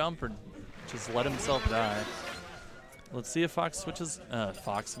no jump or just let himself die. Let's see if Mike switches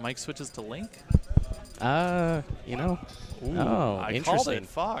to Link. You know. Ooh, I called it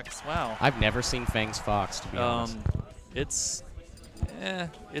Fox. Wow. I've never seen Fang's Fox, to be honest.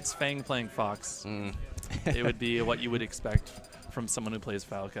 It's Fang playing Fox. It would be what you would expect from someone who plays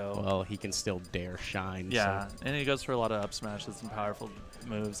Falco. Well, he can still dare shine. Yeah, so. and he goes for a lot of up smashes and powerful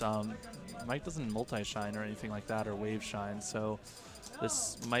moves. Mike doesn't multi-shine or anything like that, or wave shine, so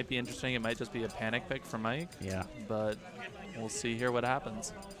this might be interesting. It might just be a panic pick for Mike. Yeah. But we'll see here what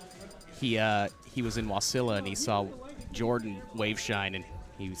happens. He was in Wasilla and he saw Jordan wave shine, and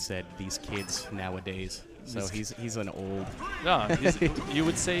he said, "These kids nowadays." So he's an old. Yeah, you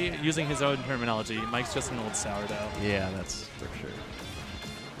would say, using his own terminology, Mike's just an old sourdough. Yeah, that's for sure.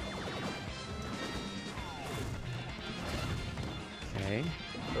 Okay.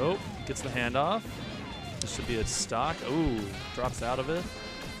 Oh, gets the handoff. This should be a stock. Ooh, drops out of it.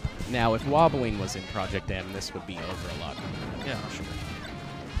 Now, if wobbling was in Project M, this would be over a lot. Yeah, sure.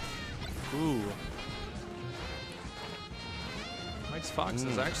 Ooh. Mike's Fox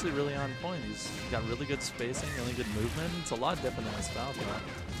is actually really on point. He's got really good spacing, really good movement. It's a lot different than his Falco.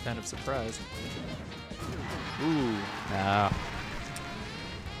 Kind of surprised. Ooh. Yeah.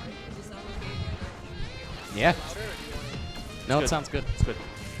 No, It's it sounds good. It's good.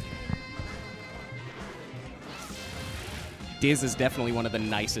 Diz is definitely one of the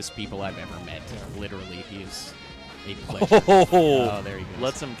nicest people I've ever met. Literally, he is a pleasure. Oh, there he goes.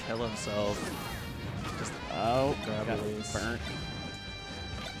 Lets him kill himself. Just got release. burnt.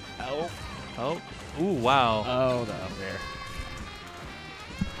 Oh. Ooh, wow. Oh, there.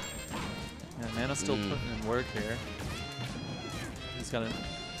 Yeah, Nana's still putting in work here. He's got a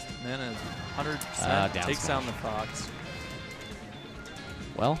Nana 100% down takes smash. down the Fox.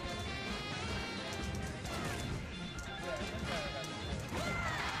 Well.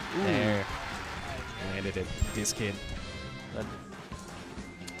 There. Landed it. This kid. All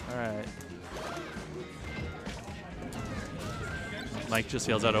right. Mike just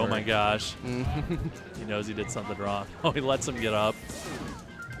yells out, "Oh my gosh." He knows he did something wrong. Oh, he lets him get up.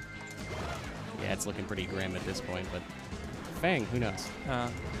 Yeah, it's looking pretty grim at this point, but Fang, who knows?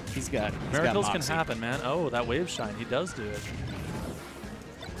 He's got Miracles can moxie. happen, man. Oh, that wave shine. He does do it.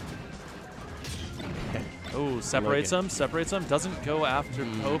 Oh, separates him. Doesn't go after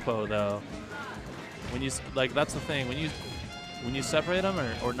Popo though. When you that's the thing. When you separate them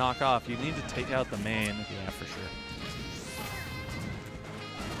or knock off, you need to take out the main. Yeah, for sure.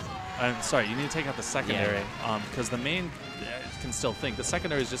 I'm sorry, you need to take out the secondary, because the main can still think. The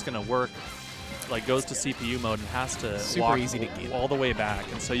secondary is just going to work, like goes to CPU mode and has to Super walk easy to get. all the way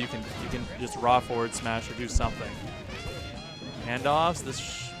back, and so you can just raw forward smash or do something. Handoffs.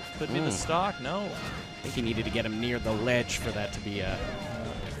 This could be the stock. No. I think he needed to get him near the ledge for that to be a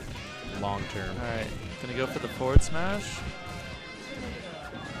long term. All right, gonna go for the forward smash.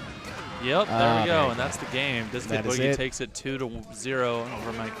 Yep, there we go, and that's the game. This Kid Boogie takes it 2-0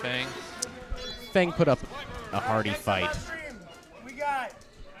 over Mike Fang. Fang put up a hearty fight. We got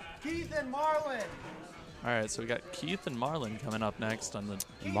Keith and Marlon. All right, so we got Keith and Marlon coming up next on the.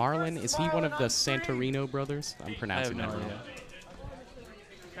 Marlon, is he one of the Santorino brothers? I'm I have pronouncing no that wrong.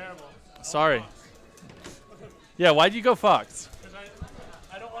 idea. Sorry. Yeah, why'd you go Fox?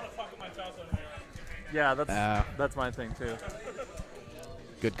 I don't want to fuck with my Falco here. Yeah, that's my thing too.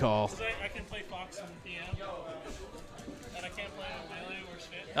 Good call. I can play Fox and PM, and I can't play Melee or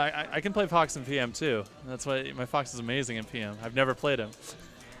shit. I can play Fox in PM too. That's why my Fox is amazing in PM. I've never played him.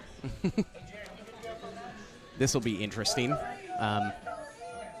 This will be interesting.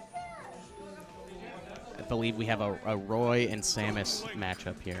 believe we have a Roy and Samus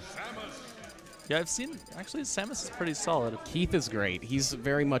matchup here. Yeah, I've seen, actually, Samus is pretty solid. Keith is great. He's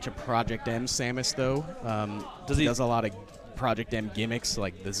very much a Project M Samus, though. He does a lot of Project M gimmicks,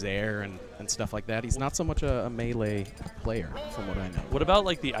 like the Zair and stuff like that. He's not so much a melee player, from what I know. What about,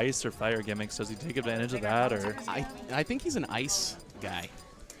 like, the ice or fire gimmicks? Does he take advantage of that, or? I think he's an ice guy.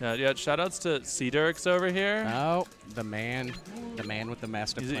 Yeah, shout-outs to Cedrix over here. Oh, the man with the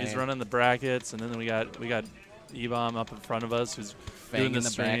master plan. He's running the brackets, and then we got E-Bomb up in front of us, who's doing in the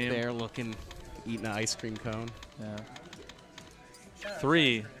the back stream. there, eating an ice cream cone. Yeah.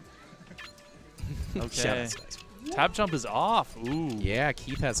 3. Okay. Shout out. Tap jump is off. Ooh. Yeah,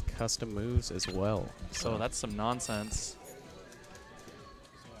 Keith has custom moves as well. So that's some nonsense.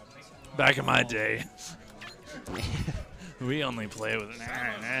 Back in my day, we only play with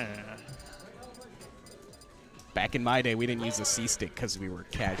Back in my day, we didn't use a C-stick because we were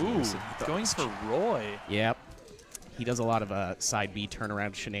casuals. Ooh, going for Roy. Yep. He does a lot of side B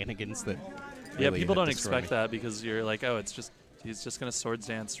turnaround shenanigans that Yeah, really people don't destroy expect me. that because you're like, oh, he's just going to swords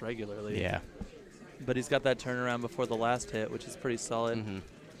dance regularly. Yeah. But he's got that turnaround before the last hit, which is pretty solid. Mm-hmm.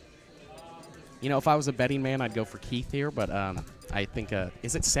 You know, if I was a betting man, I'd go for Keith here, but I think,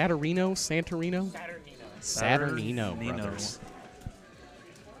 is it Saturnino? Saturnino brothers.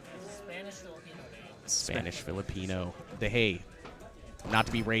 Spanish Filipino. Hey, not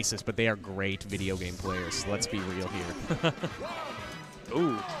to be racist, but they are great video game players. Let's be real here.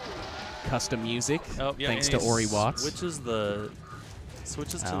 Ooh. Custom music, Oh, yeah, thanks and to he Ori Watts. Switches to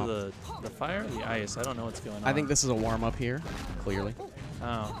the fire or the ice. I don't know what's going on. I think this is a warm-up here, clearly.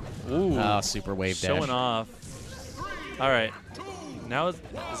 Oh. Ooh. Oh, super wave dash. Showing off. All right. Now, is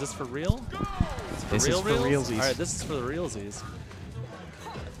this for real? This is for realsies. All right, this is for the realsies.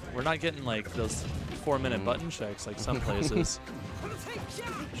 We're not getting, like, those 4-minute button checks like some places.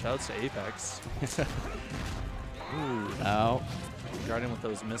 Shouts to Apex. Ooh. Oh. Guarding with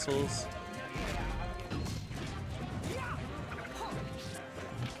those missiles.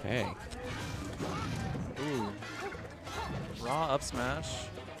 Okay. Ooh. Raw up smash.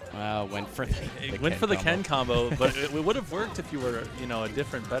 Went for the It went for the Ken combo, but it would have worked if you were, you know, a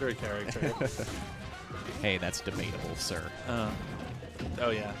different, better character. Hey, that's debatable, sir.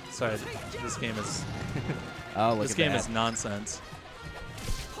 Oh yeah. Sorry, this game is. Oh, look this at game that. is nonsense.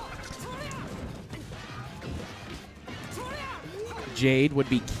 Jade would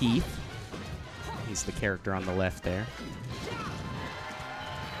be Keith. He's the character on the left there.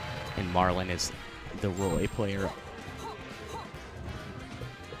 And Marlon is the Roy player.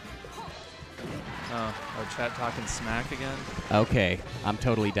 Oh, our chat talking smack again. Okay, I'm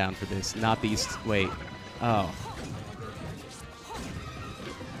totally down for this. Not these. Wait. Oh.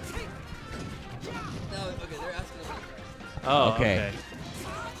 Oh, okay.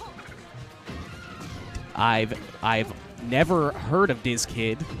 I've never heard of Diz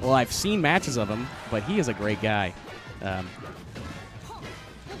Kid. Well, I've seen matches of him, but he is a great guy.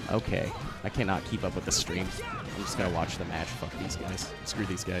 Okay, I cannot keep up with the stream. I'm just gonna watch the match. Fuck these guys. Screw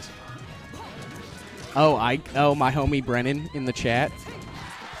these guys. Oh, my homie Brennan in the chat.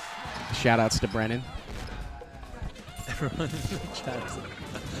 Shoutouts to Brennan. Everyone in the chat.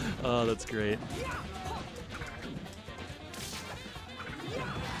 Oh, that's great.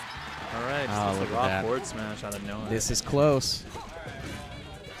 All right, Oh, just look a at raw that. forward smash out of nowhere. This is close.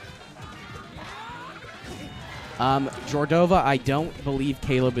 Jordova, I don't believe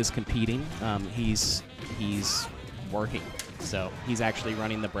Caleb is competing. He's working, so he's actually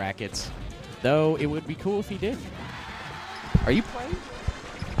running the brackets. Though it would be cool if he did. Are you playing?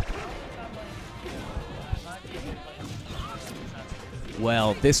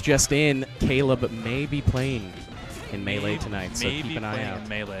 Well, this just in, Caleb may be playing in Melee tonight, so keep an eye out. In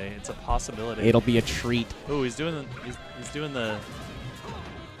Melee, it's a possibility. It'll be a treat. Oh, he's doing the.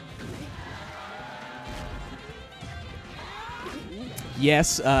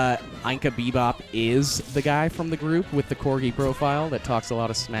 Yes, Inca Bebop is the guy from the group with the corgi profile that talks a lot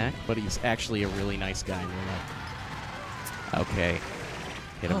of smack, but he's actually a really nice guy in real life. Okay.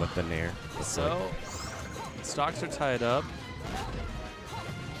 Hit him with the nair. So, stocks are tied up.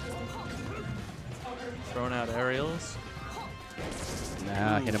 Throwing out aerials.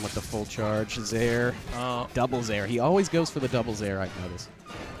 Nah, hit him with the full charge. Zair. Oh. Double Zair. He always goes for the double Zair, I've noticed.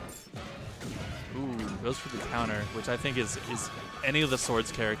 Ooh, goes for the counter, which I think is any of the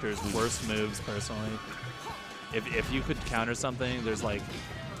Swords characters' worst moves, personally. If you could counter something, there's like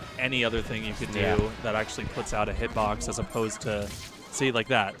any other thing you could do that actually puts out a hitbox as opposed to, see, like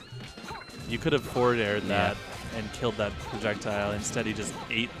that. You could have forward aired that and killed that projectile. Instead, he just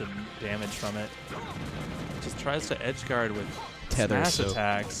ate the damage from it. Just tries to edge guard with tether. smash So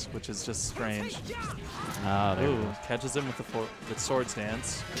attacks, which is just strange. there it Ooh, is. catches him with the sword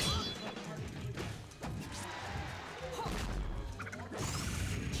stance.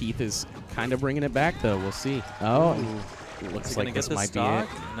 Keith is kind of bringing it back, though. We'll see. Oh, Is looks he gonna like get this this might stock?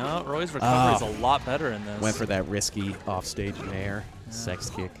 be it. No, Roy's recovery is Oh. a lot better in this. Went for that risky offstage nair, sex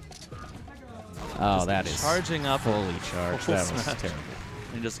kick. Oh, Just that is charging up fully charged. full That was smash. terrible.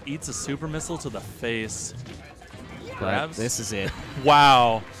 And he just eats a super missile to the face. But Grabs. this is it.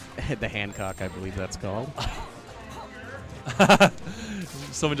 Wow. The Hancock, I believe that's called.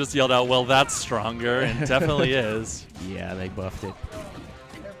 Someone just yelled out, well, that's stronger, and definitely is. Yeah, they buffed it.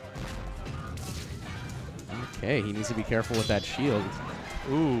 Okay, he needs to be careful with that shield.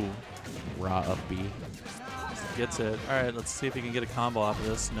 Ooh. Raw up B. Gets it. All right, let's see if he can get a combo off of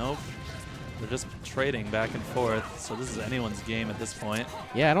this. Nope. They're just trading back and forth, so this is anyone's game at this point.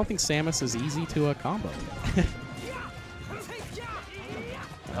 Yeah, I don't think Samus is easy to combo.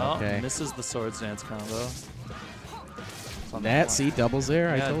 Oh, Okay. misses the sword stance combo. It's on the That, block. see, doubles there.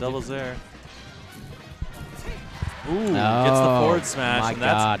 I Yeah, told doubles you. there. Ooh, gets the forward smash, my and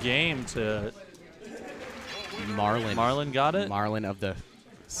that's God. game to Marlon. Marlon got it? Marlon of the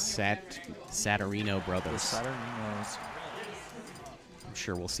Saturino The brothers. Saturninos. I'm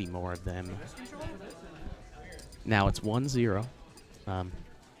sure we'll see more of them. Now it's 1-0. I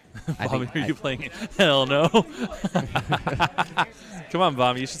Bobby, think are you playing it? Hell no. Come on,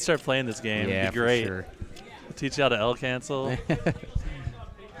 Bobby, you should start playing this game. Yeah, It'd be great. for sure. Teach you how to L cancel.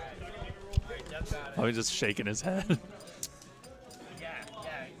 Bobby just shaking his head.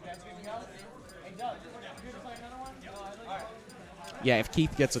 Yeah, if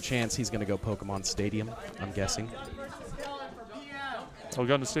Keith gets a chance, he's going to go Pokemon Stadium, I'm guessing. Are we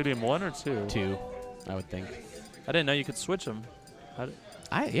going to Stadium 1 or 2? 2, I would think. I didn't know you could switch them.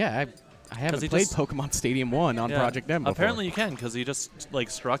 I haven't he played just- Pokemon Stadium 1 on Project M before. Apparently you can, because he just like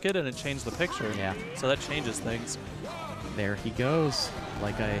struck it and it changed the picture. Yeah. So that changes things. There he goes,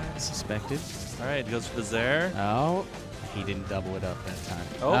 like I suspected. All right, he goes for the Zaire. Oh, he didn't double it up that time.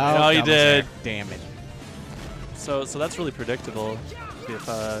 Oh, no, he double did. Zaire. Damn it. So that's really predictable if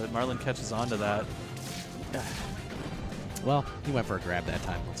Marlon catches on to that. Well, he went for a grab that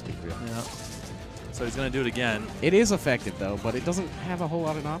time, let's be real. Yeah. So he's going to do it again. It is effective, though, but it doesn't have a whole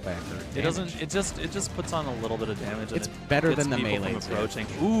lot of knockback. It doesn't. It just puts on a little bit of damage. It's and it better gets than the people from melees, yeah. approaching.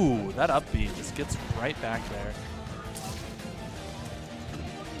 Ooh, that up B just gets right back there.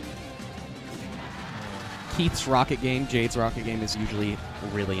 Keith's rocket game, Jade's rocket game is usually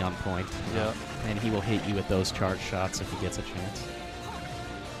really on point. Yeah. And he will hit you with those charge shots if he gets a chance.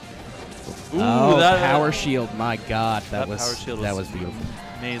 Ooh, oh, that power shield! My God, that was power shield that was beautiful.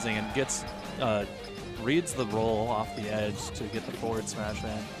 amazing, and gets reads the roll off the edge to get the forward smash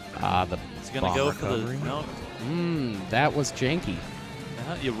in. Ah, the He's gonna bomb go recovery. for the no. That was janky.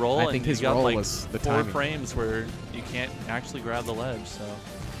 You roll, I and think you his got roll like was the 4 timing. frames where you can't actually grab the ledge. So,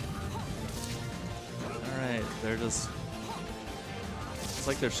 all right, they're just. It's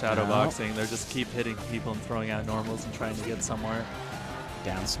like they're shadow boxing. They're just keep hitting people and throwing out normals and trying to get somewhere.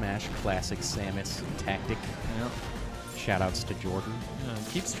 Down smash, classic Samus tactic. Yeah. Shoutouts to Jordan. Yeah,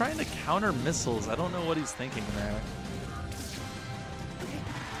 he keeps trying to counter missiles. I don't know what he's thinking there.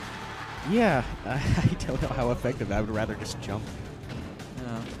 Yeah, I don't know how effective. I would rather just jump.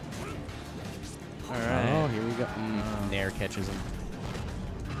 Yeah. All right. Oh, here we go. Nair catches him.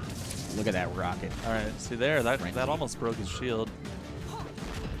 Look at that rocket. All right. See there, that almost broke his shield.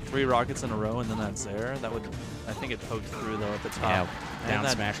 3 rockets in a row, and then that's there. That would, I think it poked through though at the top. Yeah, And down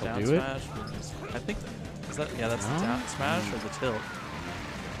that smash will down do it. smash was- I think, is that, yeah, that's the down smash or the tilt.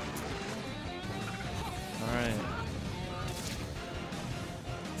 All right.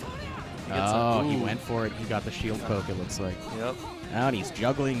 He gets Oh, he ooh. went for it. He got the shield poke, it looks like. Yep. And he's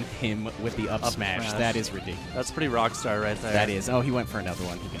juggling him with the up, Up smash. smash. That is ridiculous. That's pretty rockstar right there. That is. Oh, he went for another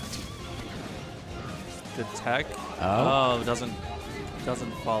one. He got 2. Good tech. Oh.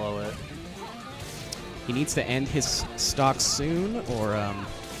 Doesn't follow it. He needs to end his stock soon, or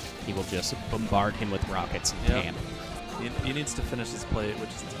he will just bombard him with rockets and Yep. can. He needs to finish his plate, which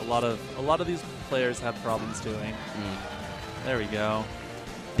is a lot of these players have problems doing. There we go.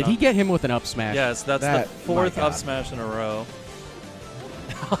 Did he get him with an up smash? Yes, that's That- the 4th my up God. smash in a row.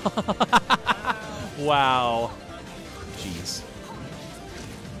 Wow. Jeez.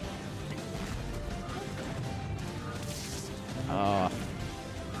 Oh.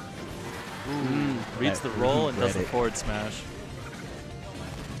 Reads that the roll and does the Reddit. forward smash.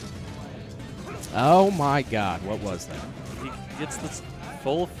 Oh my God, what was that? He gets this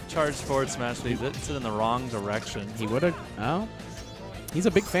full charge forward smash, but he hits it in the wrong direction. He would have. Oh. He's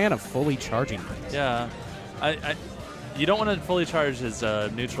a big fan of fully charging things. Yeah. You don't want to fully charge his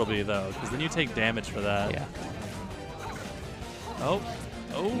neutral B, though, because then you take damage for that. Yeah. Oh.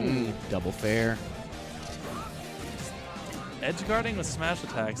 Oh. Double fair. Edge guarding with smash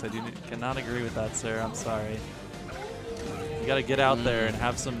attacks, I cannot agree with that, sir. I'm sorry. You got to get out there and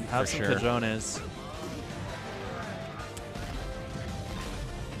have some cajones.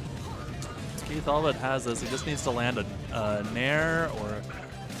 Keith Allwood has this. He just needs to land a nair or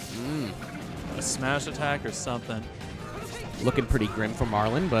a smash attack or something. Looking pretty grim for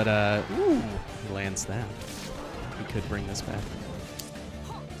Marlon, but he lands that. He could bring this back.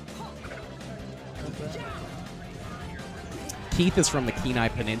 Keith is from the Kenai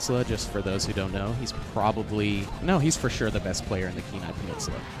Peninsula, just for those who don't know. He's probably, no, he's for sure the best player in the Kenai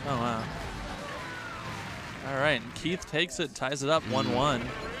Peninsula. Oh, wow. All right, and Keith takes it, ties it up 1-1.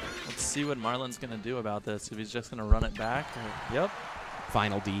 Let's see what Marlon's going to do about this. If he's just going to run it back. Yep.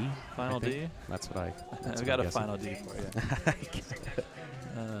 Final D. Final D? That's what I. I've got a final D for you.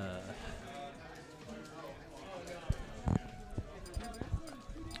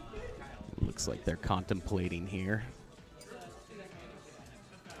 Looks like they're contemplating here.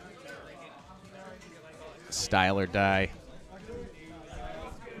 Style or die.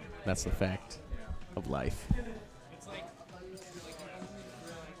 That's the fact of life.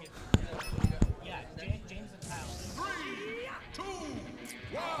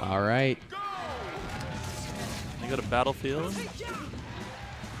 All right. You go to Battlefield.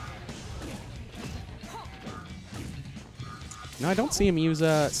 No, I don't see him use.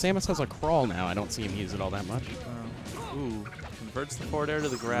 Samus has a crawl now. I don't see him use it all that much. Ooh, converts the forward air to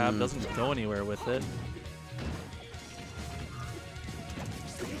the grab. Doesn't go anywhere with it.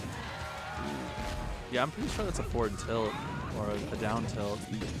 Yeah, I'm pretty sure that's a forward tilt or a down tilt.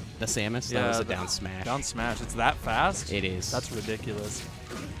 The Samus? Yeah, that was a down smash. Down smash. It's that fast? It is. That's ridiculous.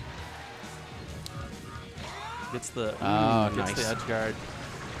 Gets the nice. the edge guard.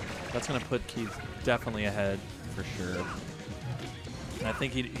 That's going to put Keith definitely ahead. For sure. And I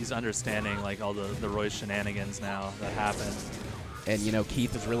think he's understanding like all the Royce shenanigans now that happen. And, you know,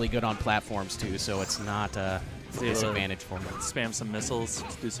 Keith is really good on platforms, too, so it's not a disadvantage for him. Spam some missiles,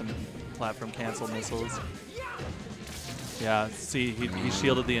 do some platform cancel missiles. Yeah, see, he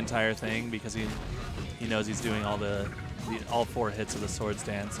shielded the entire thing because he knows he's doing all 4 hits of the swords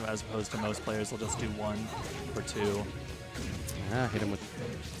dance, as opposed to most players will just do 1 or 2. Yeah, hit him with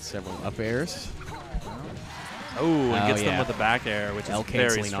several up airs. Oh, and gets them with the back air, which is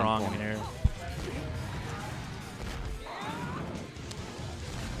very strong here.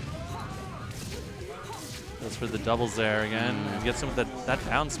 Goes for the doubles there again. And gets him with that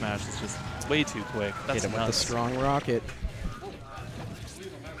down smash. It's just way too quick. That's hit him nuts. with the strong rocket.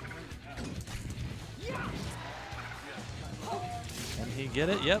 Can he get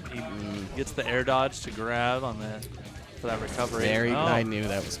it? Yep. He gets the air dodge to grab on for that recovery. I knew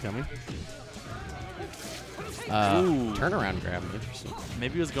that was coming. Turnaround grab. Interesting.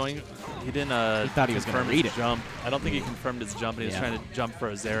 Maybe he was going. He didn't. He thought he was going to read it. Jump. I don't think he confirmed his jump. And he was trying to jump for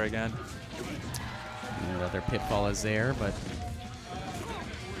a Zair again. Another pitfall is there, but.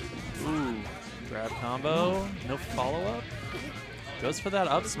 Ooh, grab combo. No follow up. Goes for that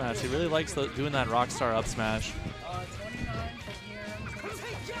up smash. He really likes doing that Rockstar up smash.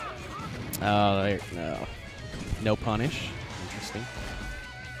 Oh, no. No punish. Interesting.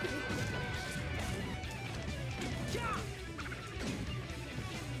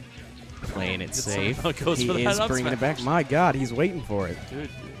 Playing it safe. Goes for he that is up bringing smash. it back. My God, he's waiting for it. Dude,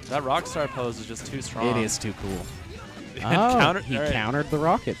 that Rockstar pose is just too strong. It is too cool. He right. countered the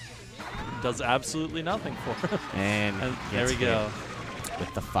rocket. Does absolutely nothing for him. And there we go.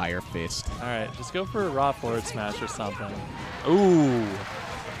 With the fire fist. All right, just go for a raw forward smash or something. Ooh,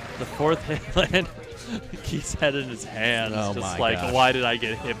 the 4th hit land. Keith's head in his hands. Oh just my like, gosh. why did I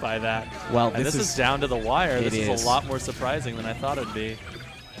get hit by that? Well, and this is down to the wire. This is is a lot more surprising than I thought it'd be.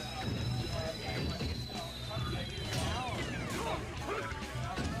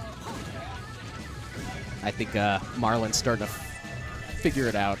 I think Marlon's starting to figure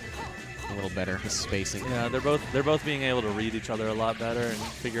it out a little better, his spacing. Yeah, they're both being able to read each other a lot better and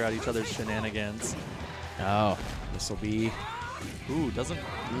figure out each other's shenanigans. Oh, this will be. Ooh, doesn't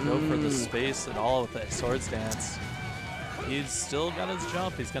go for the space at all with the swords dance. He's still got his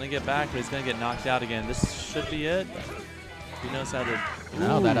jump. He's going to get back, but he's going to get knocked out again. This should be it. He knows how to.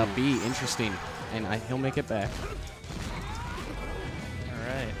 No, that up B, interesting. And he'll make it back. All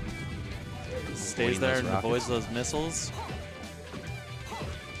right. Stays there and avoids those missiles.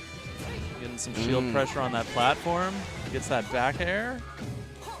 Getting some shield pressure on that platform. Gets that back air.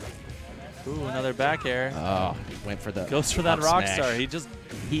 Ooh, another back air. Oh, went for the. Goes for that Rockstar. He just.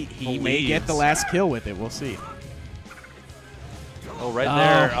 He may get the last kill with it. We'll see. Oh, right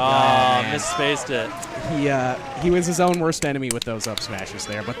there. Oh, misspaced it. He was his own worst enemy with those up smashes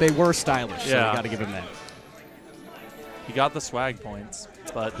there, but they were stylish, so Yeah. we got to give him that. He got the swag points,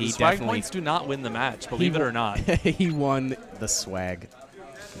 but He the swag definitely- points do not win the match, believe it or not. He won the swag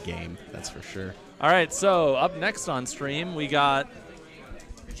game, that's for sure. All right, so up next on stream, we got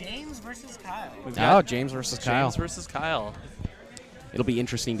James versus Kyle. we've got Oh, James versus Kyle. James versus Kyle. It'll be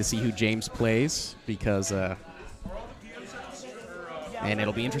interesting to see who James plays because, and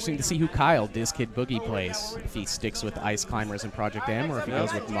it'll be interesting to see who Kyle, Diz Kid Boogie, plays. If he sticks with Ice Climbers and Project M, or if he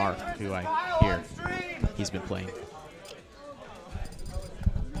goes with Marth, who I hear he's been playing.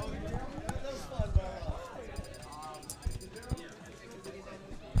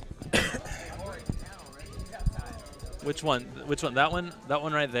 Which one? Which one? That one? That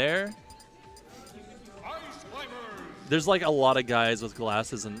one right there? There's like a lot of guys with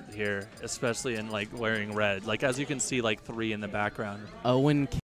glasses in here, especially in like wearing red. Like as you can see, like 3 in the background. Owen